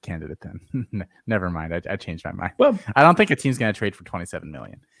a cut candidate then. Never mind. I changed my mind. Well, I don't think a team's going to trade for $27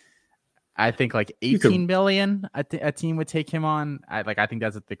 million. I think like $18 million a team would take him on. I think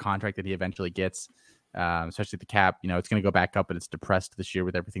that's the contract that he eventually gets, especially the cap. It's going to go back up, but it's depressed this year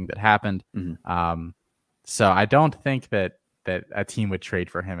with everything that happened. Mm-hmm. So I don't think that a team would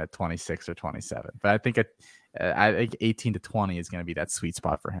trade for him at 26 or 27. But I think 18 to 20 is going to be that sweet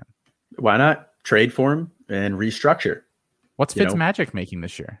spot for him. Why not trade for him and restructure? What's Fitzmagic making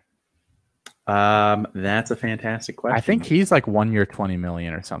this year? That's a fantastic question. I think he's like 1 year, 20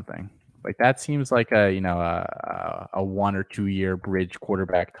 million or something. Like that seems like a 1 or 2 year bridge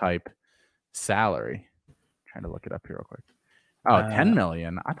quarterback type salary. I'm trying to look it up here real quick. Oh, 10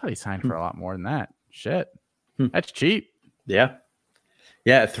 million. I thought he signed for a lot more than that. Shit. That's cheap. Yeah.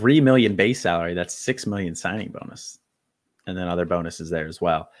 Yeah. 3 million base salary. That's 6 million signing bonus. And then other bonuses there as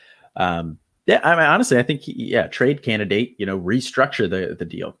well. Yeah. I mean, honestly, I think trade candidate, restructure the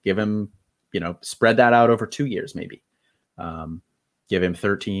deal, give him, spread that out over 2 years, maybe. Give him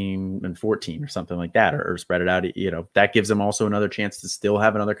 13 and 14 or something like that, or spread it out. That gives him also another chance to still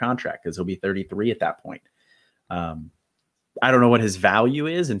have another contract because he'll be 33 at that point. I don't know what his value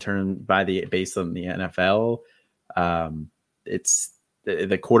is based on the NFL. It's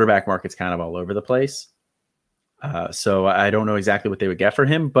the quarterback market's kind of all over the place. So I don't know exactly what they would get for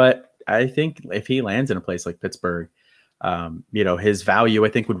him, but I think if he lands in a place like Pittsburgh, his value, I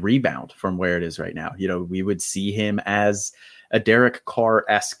think, would rebound from where it is right now. We would see him as a Derek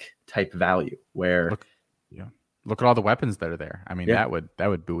Carr-esque type value where look at all the weapons that are there. I mean, that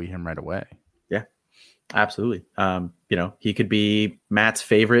would buoy him right away. Yeah, absolutely. He could be Matt's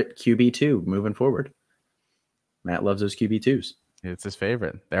favorite QB2 moving forward. Matt loves those QB2s. It's his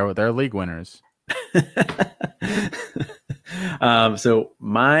favorite. They're league winners. So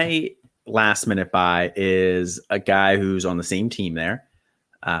my last minute buy is a guy who's on the same team there.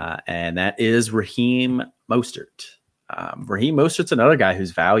 And that is Raheem Mostert. Raheem Mostert's another guy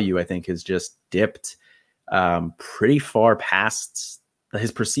whose value, I think, has just dipped pretty far past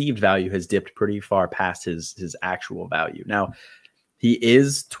his perceived value has dipped pretty far past his actual value. Now, he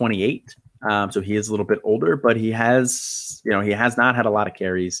is 28, so he is a little bit older, but he has not had a lot of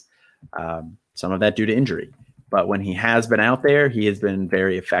carries, some of that due to injury. But when he has been out there, he has been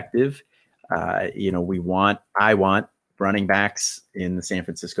very effective. I want running backs in the San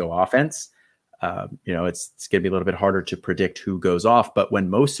Francisco offense. It's going to be a little bit harder to predict who goes off, but when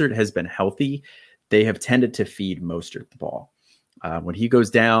Mostert has been healthy, they have tended to feed Mostert the ball. When he goes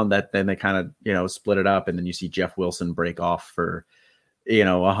down, then they kind of, split it up, and then you see Jeff Wilson break off for,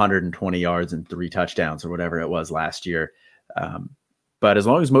 120 yards and 3 touchdowns or whatever it was last year. But as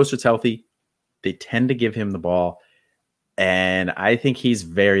long as Mostert's healthy, they tend to give him the ball. And I think he's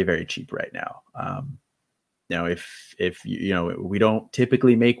very, very cheap right now. If we don't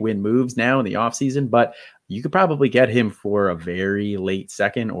typically make win moves now in the offseason, but you could probably get him for a very late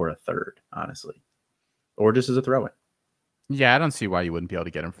second or a third, honestly, or just as a throw-in. Yeah, I don't see why you wouldn't be able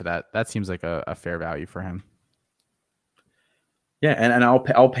to get him for that. That seems like a fair value for him. Yeah, and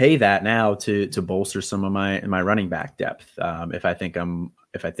I'll pay that now to bolster some of my running back depth if I think I'm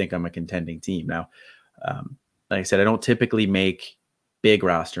a contending team. Now, like I said, I don't typically make big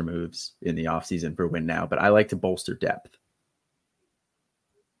roster moves in the offseason for win now, but I like to bolster depth.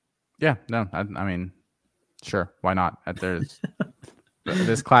 Yeah, no, I mean, sure, why not?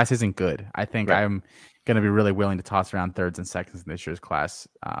 This class isn't good. I think right. I'm going to be really willing to toss around thirds and seconds in this year's class.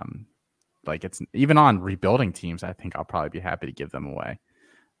 Like it's even on rebuilding teams, I think I'll probably be happy to give them away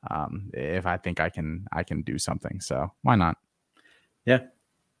if I think I can do something. So why not? Yeah.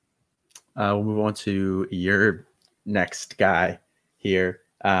 We'll move on to your next guy here.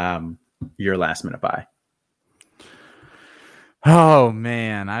 Your last minute buy. Oh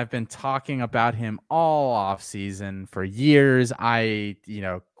man, I've been talking about him all off season for years. A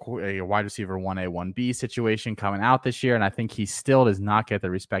wide receiver 1A, 1B situation coming out this year, and I think he still does not get the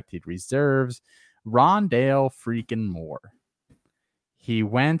respect he deserves. Rondale freaking Moore. He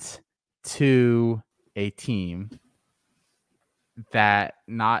went to a team that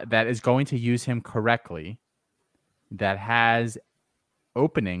is going to use him correctly, that has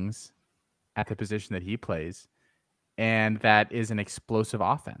openings at the position that he plays, and that is an explosive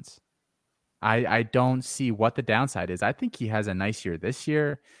offense. I don't see what the downside is. I think he has a nice year this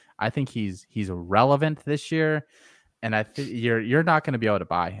year. I think he's relevant this year, and I think you're not going to be able to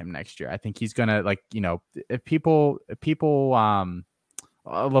buy him next year. I think he's going to if people Laviska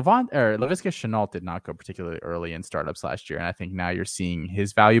Shenault did not go particularly early in startups last year, and I think now you're seeing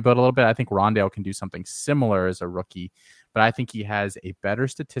his value build a little bit. I think Rondale can do something similar as a rookie, but I think he has a better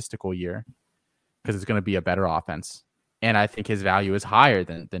statistical year because it's going to be a better offense. And I think his value is higher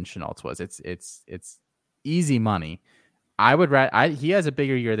than Shenault's was. It's easy money. He has a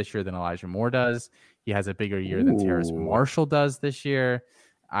bigger year this year than Elijah Moore does. He has a bigger year than Terrace Marshall does this year.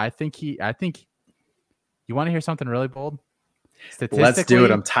 I think you want to hear something really bold? Let's do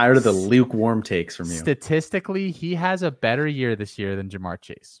it. I'm tired of the lukewarm takes from you. Statistically, he has a better year this year than Jamar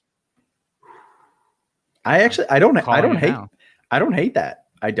Chase. I don't hate that.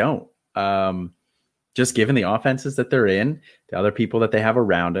 I don't. just given the offenses that they're in, the other people that they have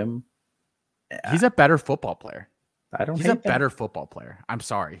around him. He's a better football player. He's a better football player. I'm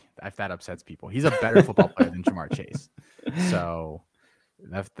sorry if that upsets people. He's a better football player than Ja'Marr Chase. So,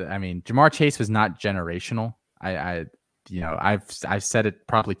 Ja'Marr Chase was not generational. I've said it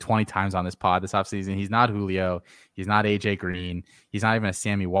probably 20 times on this pod this offseason. He's not Julio. He's not AJ Green. He's not even a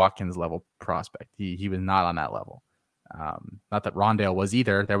Sammy Watkins level prospect. He was not on that level. Not that Rondale was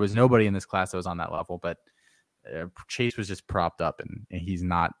either. There was nobody in this class that was on that level, but Chase was just propped up, and he's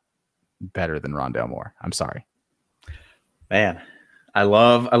not better than Rondale Moore. I'm sorry. Man, I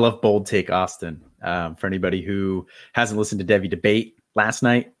love bold take Austin. For anybody who hasn't listened to Devy Debate last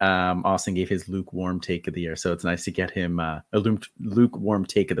night, Austin gave his lukewarm take of the year. So it's nice to get him a lukewarm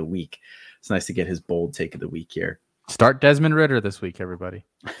take of the week. It's nice to get his bold take of the week here. Start Desmond Ridder this week, everybody.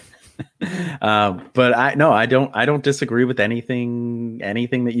 But I don't disagree with anything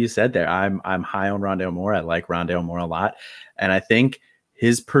that you said there. I'm high on Rondale Moore. I like Rondale Moore a lot. And I think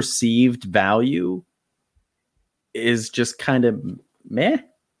his perceived value is just kind of meh.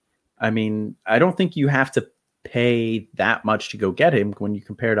 I mean, I don't think you have to pay that much to go get him when you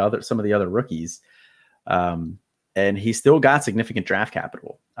compare to some of the other rookies. And he still got significant draft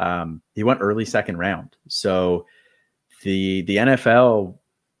capital. He went early second round. So the NFL,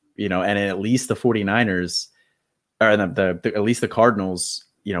 and at least the 49ers or at least the Cardinals,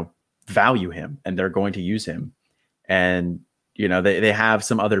 value him and they're going to use him. And they have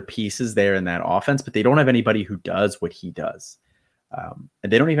some other pieces there in that offense, but they don't have anybody who does what he does. And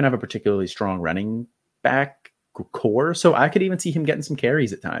they don't even have a particularly strong running back core. So I could even see him getting some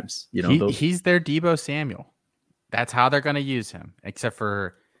carries at times. He's their Deebo Samuel. That's how they're going to use him. Except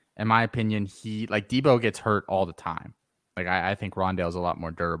for, in my opinion, Deebo gets hurt all the time. I think Rondale's a lot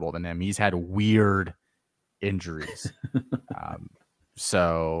more durable than him. He's had weird injuries.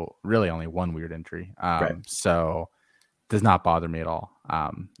 So really only one weird injury. Right. So does not bother me at all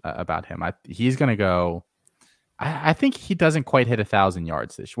about him. He's going to go. I think he doesn't quite hit 1,000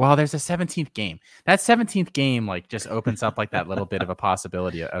 yards this year. Well, there's a 17th game. That 17th game just opens up that little bit of a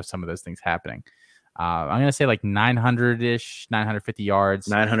possibility of some of those things happening. I'm going to say 900-ish, 950 yards.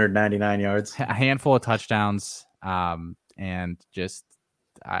 999 yards. A handful of touchdowns. And just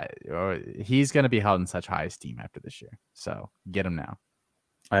he's going to be held in such high esteem after this year. So get him now.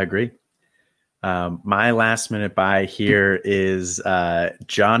 I agree. My last minute buy here is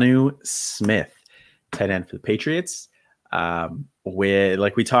Jonnu Smith, tight end for the Patriots.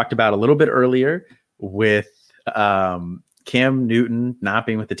 Like we talked about a little bit earlier with Cam Newton not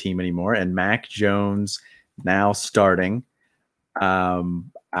being with the team anymore and Mac Jones now starting.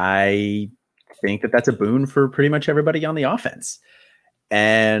 I think that's a boon for pretty much everybody on the offense.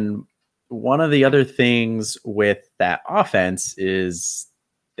 And one of the other things with that offense is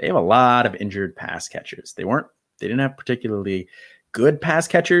they have a lot of injured pass catchers. They didn't have particularly good pass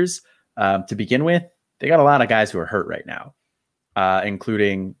catchers to begin with. They got a lot of guys who are hurt right now,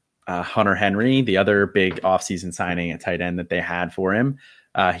 including Hunter Henry, the other big offseason signing at tight end that they had for him.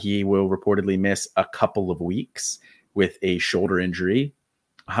 He will reportedly miss a couple of weeks with a shoulder injury.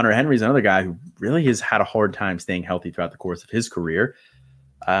 Hunter Henry is another guy who really has had a hard time staying healthy throughout the course of his career.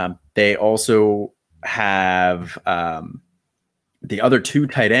 They also have the other two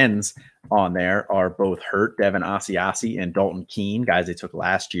tight ends on there are both hurt, Devin Asiasi and Dalton Keene, guys they took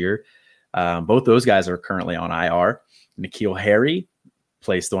last year. Both those guys are currently on IR. N'Keal Harry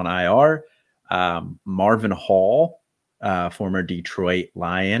placed on IR. Marvin Hall, former Detroit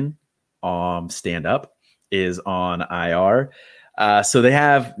Lion, stand-up, is on IR. So they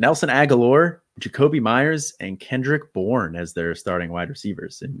have Nelson Aguilar, Jacoby Myers, and Kendrick Bourne as their starting wide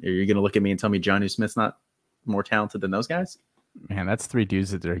receivers. And are you going to look at me and tell me Jonnu Smith's not more talented than those guys? Man, that's three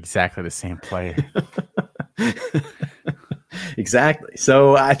dudes that are exactly the same player. Exactly.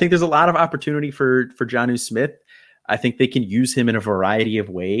 So I think there's a lot of opportunity for Jonnu Smith. I think they can use him in a variety of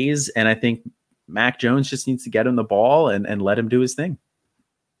ways. And I think Mac Jones just needs to get him the ball and let him do his thing.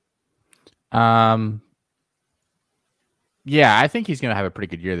 Yeah, I think he's going to have a pretty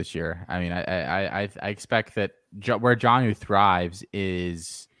good year this year. I mean, I expect that where Jonnu thrives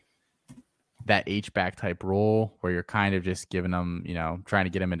is that H-back type role where you're kind of just giving him, trying to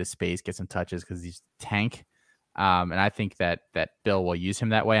get him into space, get some touches because he's tank. And I think that Bill will use him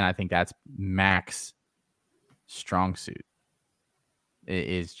that way. And I think that's Mac's strong suit. It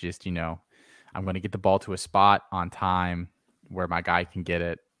is just, I'm going to get the ball to a spot on time where my guy can get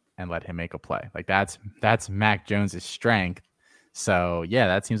it and let him make a play. That's Mac Jones's strength. So yeah,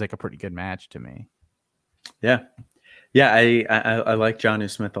 that seems like a pretty good match to me. Yeah. I like Jonnu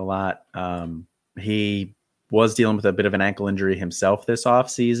Smith a lot. He was dealing with a bit of an ankle injury himself this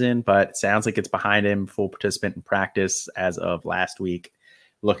offseason, but it sounds like it's behind him. Full participant in practice as of last week.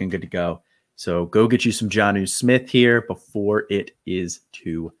 Looking good to go. So go get you some Jonnu Smith here before it is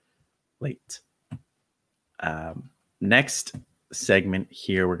too late. Next segment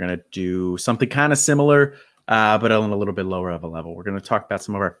here, we're going to do something kind of similar, but on a little bit lower of a level. We're going to talk about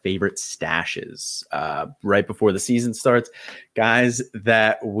some of our favorite stashes right before the season starts. Guys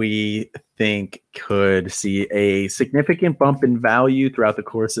that we think could see a significant bump in value throughout the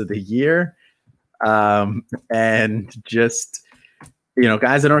course of the year. And just,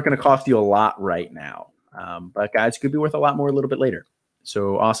 guys that aren't going to cost you a lot right now. But guys could be worth a lot more a little bit later.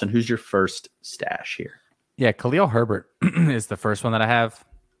 So, Austin, who's your first stash here? Yeah, Khalil Herbert is the first one that I have.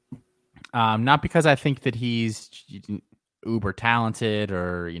 Not because I think that he's uber talented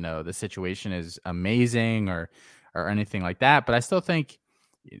or, the situation is amazing or anything like that. But I still think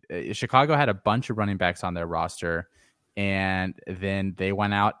Chicago had a bunch of running backs on their roster. And then they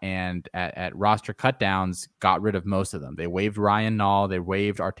went out and at roster cutdowns, got rid of most of them. They waived Ryan Nall. They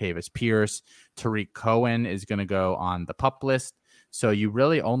waived Artavis Pierce. Tariq Cohen is going to go on the PUP list. So you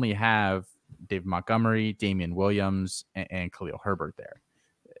really only have David Montgomery, Damian Williams, and Khalil Herbert there.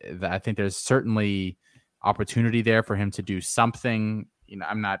 I think there's certainly opportunity there for him to do something.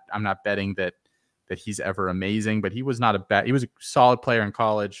 I'm not betting that he's ever amazing, but he was not he was a solid player in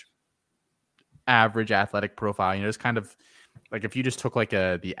college, average athletic profile. It's kind of like if you just took like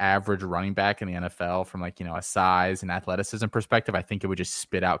the average running back in the NFL from a size and athleticism perspective, I think it would just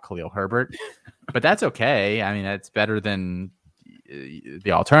spit out Khalil Herbert. But that's okay. I mean, that's better than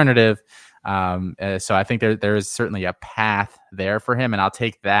the alternative. So I think there is certainly a path there for him, and I'll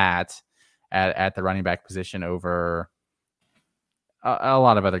take that at the running back position over a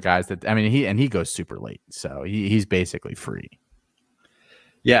lot of other guys he goes super late, so he's basically free.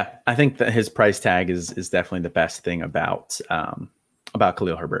 Yeah, I think that his price tag is definitely the best thing about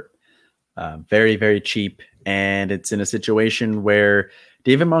Khalil Herbert. Very, very cheap, and it's in a situation where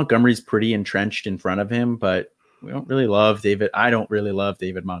David Montgomery's pretty entrenched in front of him, but we don't really love David. I don't really love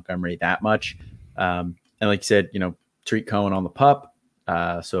David Montgomery that much. And like you said, Tariq Cohen on the PUP.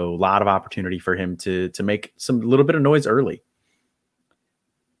 So a lot of opportunity for him to make some little bit of noise early.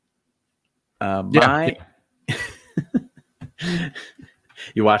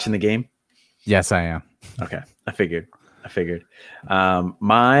 You watching the game? Yes, I am. Okay. I figured.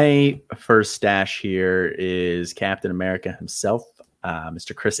 My first stash here is Captain America himself,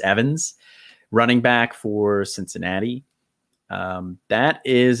 Mr. Chris Evans. Running back for Cincinnati. That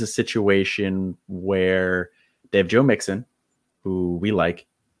is a situation where they have Joe Mixon, who we like.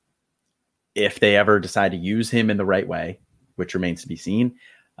 If they ever decide to use him in the right way, which remains to be seen.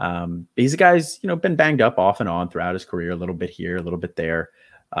 He's a guy's, been banged up off and on throughout his career, a little bit here, a little bit there.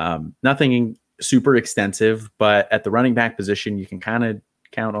 Nothing super extensive, but at the running back position, you can kind of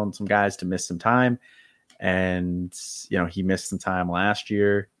count on some guys to miss some time. And, he missed some time last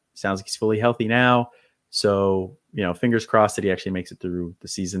year. Sounds like he's fully healthy now. So, fingers crossed that he actually makes it through the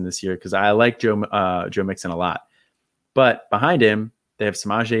season this year, because I like Joe Mixon a lot. But behind him, they have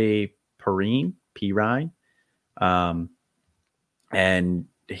Samaje Perine. And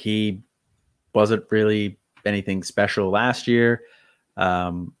he wasn't really anything special last year.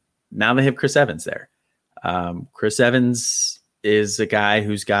 Now they have Chris Evans there. Chris Evans is a guy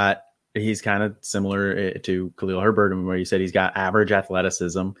he's kind of similar to Khalil Herbert, where you said he's got average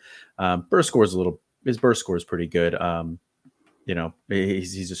athleticism. His burst score is pretty good.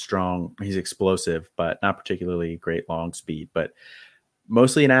 He's explosive, but not particularly great long speed, but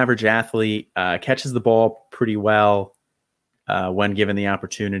mostly an average athlete, catches the ball pretty well when given the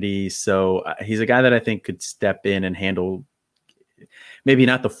opportunity. So he's a guy that I think could step in and handle maybe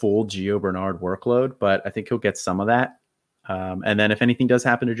not the full Gio Bernard workload, but I think he'll get some of that. And then if anything does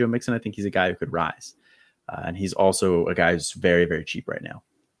happen to Joe Mixon, I think he's a guy who could rise. And he's also a guy who's very, very cheap right now.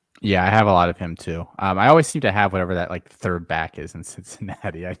 Yeah, I have a lot of him too. I always seem to have whatever that third back is in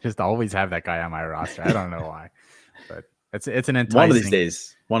Cincinnati. I just always have that guy on my roster. I don't know why, but it's an enticing. One of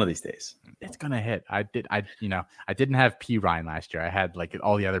these days, it's gonna hit. I didn't have P Ryan last year. I had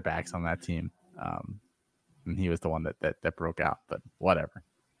all the other backs on that team, and he was the one that broke out. But whatever.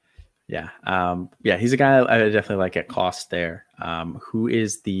 Yeah, he's a guy I definitely like at cost there. Who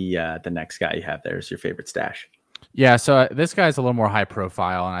is the next guy you have there as your favorite stash? Yeah, so this guy's a little more high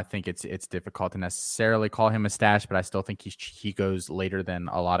profile, and I think it's difficult to necessarily call him a stash, but I still think he goes later than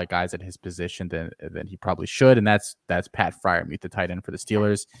a lot of guys at his position than he probably should, and that's Pat Freiermuth, the tight end for the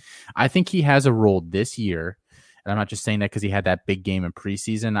Steelers. I think he has a role this year, and I'm not just saying that because he had that big game in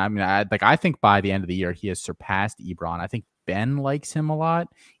preseason. I mean, I think by the end of the year he has surpassed Ebron. I think Ben likes him a lot.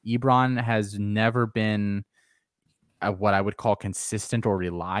 Ebron has never been what I would call consistent or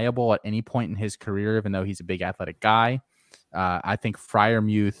reliable at any point in his career, even though he's a big athletic guy. I think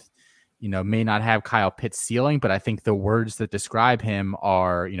Freiermuth, may not have Kyle Pitts' ceiling, but I think the words that describe him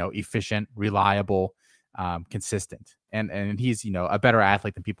are, efficient, reliable, consistent. And he's, a better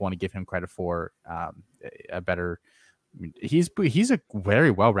athlete than people want to give him credit for. He's a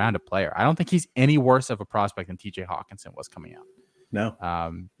very well-rounded player. I don't think he's any worse of a prospect than TJ Hawkinson was coming out. No.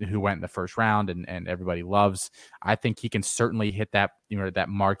 Who went in the first round and everybody loves. I think he can certainly hit that, that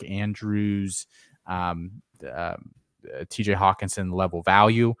Mark Andrews, TJ Hawkinson level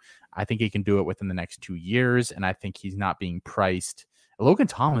value. I think he can do it within the next 2 years. And I think he's not being priced. Logan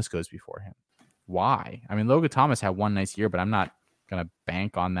Thomas goes before him. Why? I mean, Logan Thomas had one nice year, but I'm not going to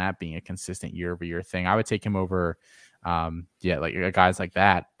bank on that being a consistent year-over-year thing. I would take him over, like guys like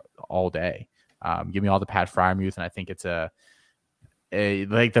that all day. Give me all the Pat Freiermuth, and I think it's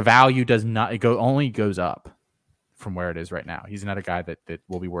like the value only goes up from where it is right now. He's another guy that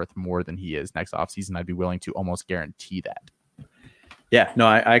will be worth more than he is next offseason. I'd be willing to almost guarantee that. Yeah, no,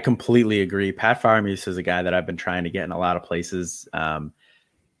 I completely agree. Pat Freiermuth is a guy that I've been trying to get in a lot of places.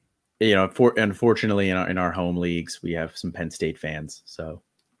 Unfortunately, in our home leagues, we have some Penn State fans, so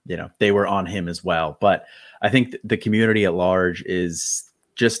they were on him as well. But I think the community at large is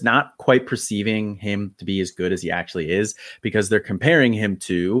just not quite perceiving him to be as good as he actually is, because they're comparing him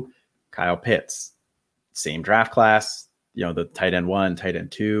to Kyle Pitts, same draft class, the tight end 1, tight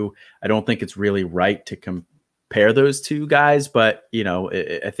end 2. I don't think it's really right to compare those two guys, but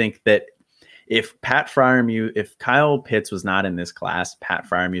I think that if Kyle Pitts was not in this class, Pat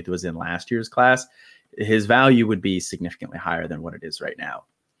Freiermuth was in last year's class, his value would be significantly higher than what it is right now.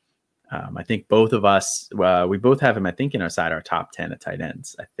 I think both of us, we both have him, I think, in our top 10 at tight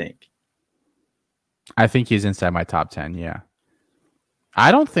ends, I think he's inside my top 10, yeah.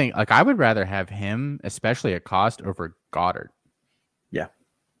 I don't think, I would rather have him, especially at cost, over Goddard. Yeah.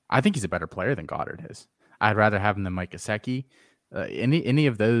 I think he's a better player than Goddard is. I'd rather have him than Mike Gesicki. Any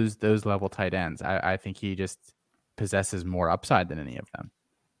of those level tight ends. I think he just possesses more upside than any of them.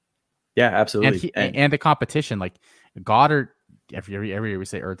 Yeah, absolutely. And the competition, like Goddard, every year we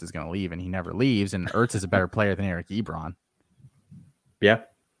say Ertz is going to leave, and he never leaves. And Ertz is a better player than Eric Ebron. Yeah,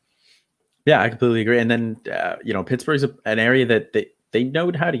 I completely agree. And then Pittsburgh's an area that they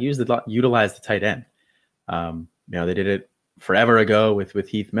know how to utilize the tight end. They did it forever ago with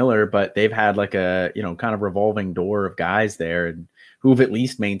Heath Miller, but they've had like a kind of revolving door of guys there and who've at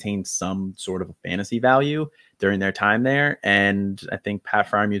least maintained some sort of fantasy value during their time there. And I think Pat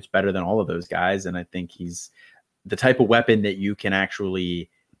Freiermuth's better than all of those guys, and I think he's the type of weapon that you can actually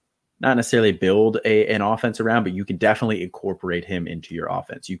not necessarily build an offense around, but you can definitely incorporate him into your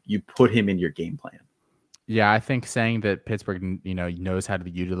offense. You put him in your game plan. Yeah, I think saying that Pittsburgh, knows how to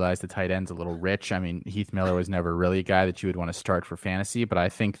utilize the tight ends a little rich. I mean, Heath Miller was never really a guy that you would want to start for fantasy, but I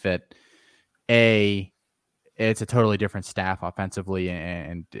think that it's a totally different staff offensively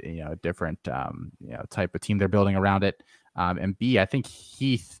and a different type of team they're building around it. And B, I think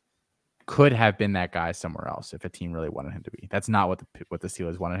Heath could have been that guy somewhere else if a team really wanted him to be. That's not what the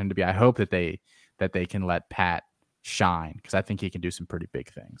Steelers wanted him to be. I hope that they can let Pat shine, because I think he can do some pretty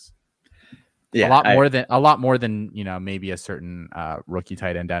big things. Yeah, a lot more than maybe a certain rookie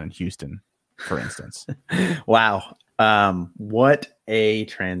tight end down in Houston, for instance. Wow, what a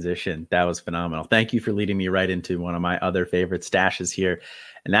transition! That was phenomenal. Thank you for leading me right into one of my other favorite stashes here,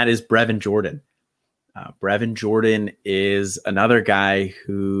 and that is Brevin Jordan. Brevin Jordan is another guy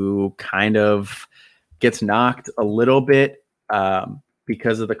who kind of gets knocked a little bit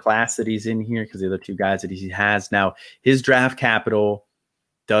because of the class that he's in here, because the other two guys that he has now. His draft capital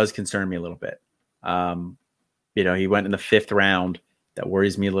does concern me a little bit. He went in the 5th round. That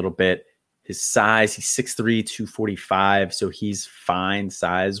worries me a little bit. His size, he's 6'3", 245, so he's fine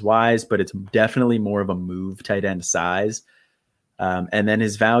size-wise, but it's definitely more of a move tight end size. And then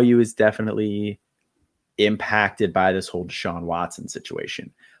his value is definitely impacted by this whole Deshaun Watson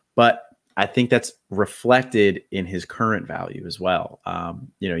situation. But I think that's reflected in his current value as well.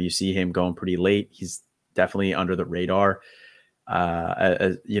 You see him going pretty late. He's definitely under the radar.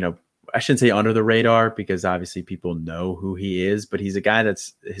 I shouldn't say under the radar, because obviously people know who he is, but he's a guy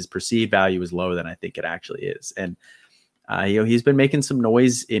that's his perceived value is lower than I think it actually is. And, he's been making some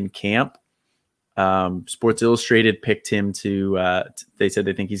noise in camp. Sports Illustrated picked him they said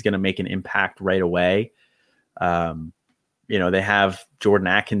they think he's going to make an impact right away. They have Jordan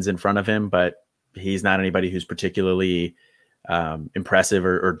Atkins in front of him, but he's not anybody who's particularly impressive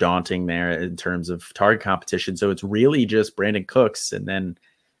or daunting there in terms of target competition. So it's really just Brandon Cooks and then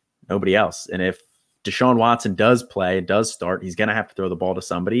nobody else. And if Deshaun Watson does start, he's going to have to throw the ball to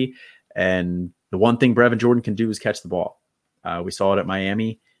somebody. And the one thing Brevin Jordan can do is catch the ball. We saw it at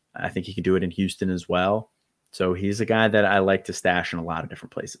Miami. I think he could do it in Houston as well. So he's a guy that I like to stash in a lot of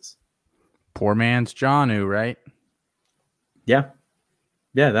different places. Poor man's Jonnu, right? Yeah.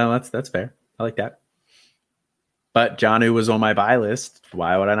 Yeah, that's fair. I like that. But Jonnu was on my buy list.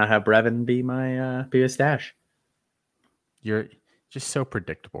 Why would I not have Brevin be a stash? You're just so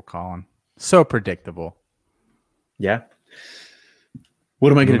predictable, Colin. So predictable. Yeah.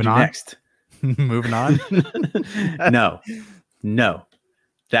 What am I going to do next? Moving on? No.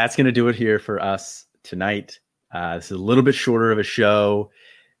 That's going to do it here for us tonight. This is a little bit shorter of a show,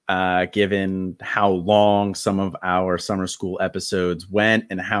 given how long some of our summer school episodes went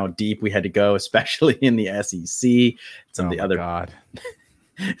and how deep we had to go, especially in the SEC. Some of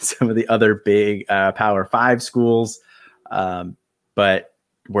the other big Power 5 schools. But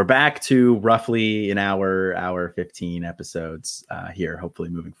we're back to roughly an hour 15 episodes here, hopefully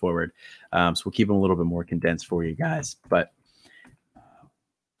moving forward. So we'll keep them a little bit more condensed for you guys. But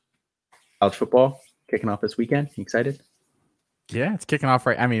college football kicking off this weekend. You excited? Yeah, it's kicking off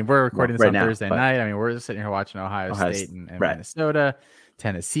right. I mean, we're recording this on Thursday night. I mean, we're just sitting here watching Ohio State and Minnesota.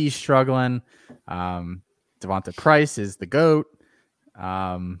 Tennessee struggling. Devonta Price is the GOAT.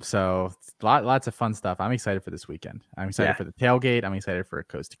 So lots of fun stuff. I'm excited for this weekend. I'm excited for the tailgate. I'm excited for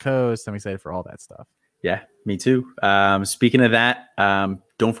Coast to Coast. I'm excited for all that stuff. Yeah, me too. Speaking of that,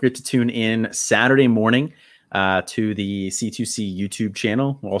 don't forget to tune in Saturday morning to the C2C YouTube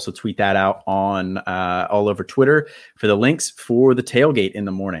channel. We'll also tweet that out on all over Twitter for the links for the tailgate in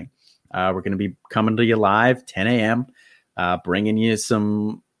the morning. We're going to be coming to you live 10 a.m., bringing you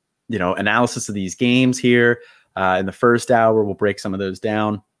some, analysis of these games here. In the first hour, we'll break some of those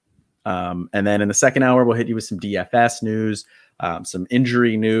down. And then in the second hour, we'll hit you with some DFS news, some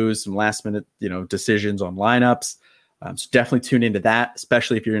injury news, some last minute, decisions on lineups. So definitely tune into that,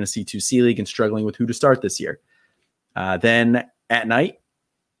 especially if you're in a C2C league and struggling with who to start this year. Then at night,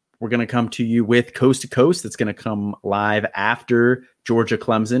 we're going to come to you with Coast to Coast. That's going to come live after Georgia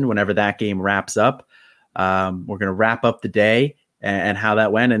Clemson, whenever that game wraps up. We're going to wrap up the day and how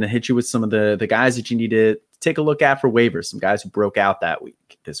that went, and then hit you with some of the guys that you need to take a look at for waivers, some guys who broke out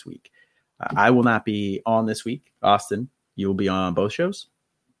this week. I will not be on this week. Austin, you will be on both shows?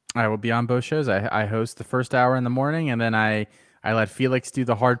 I will be on both shows. I host the first hour in the morning, and then I let Felix do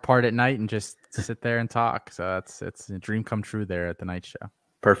the hard part at night and just sit there and talk. So it's a dream come true there at the night show.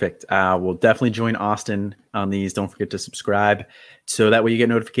 Perfect. We'll definitely join Austin on these. Don't forget to subscribe so that way you get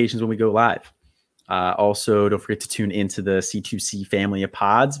notifications when we go live. Also, don't forget to tune into the C2C family of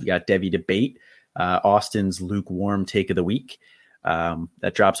pods. We got Devi Debate, Austin's lukewarm take of the week.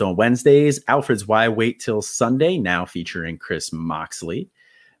 That drops on Wednesdays. Alfred's Why Wait Till Sunday, now featuring Chris Moxley.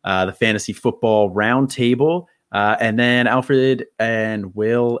 The Fantasy Football Roundtable, and then Alfred and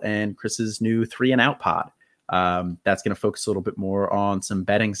Will and Chris's new 3 and Out pod. That's going to focus a little bit more on some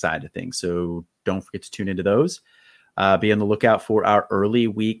betting side of things. So don't forget to tune into those. Be on the lookout for our early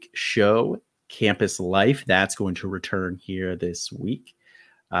week show, Campus Life. That's going to return here this week.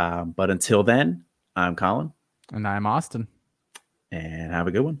 But until then, I'm Colin. And I'm Austin. And have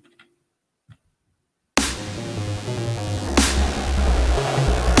a good one.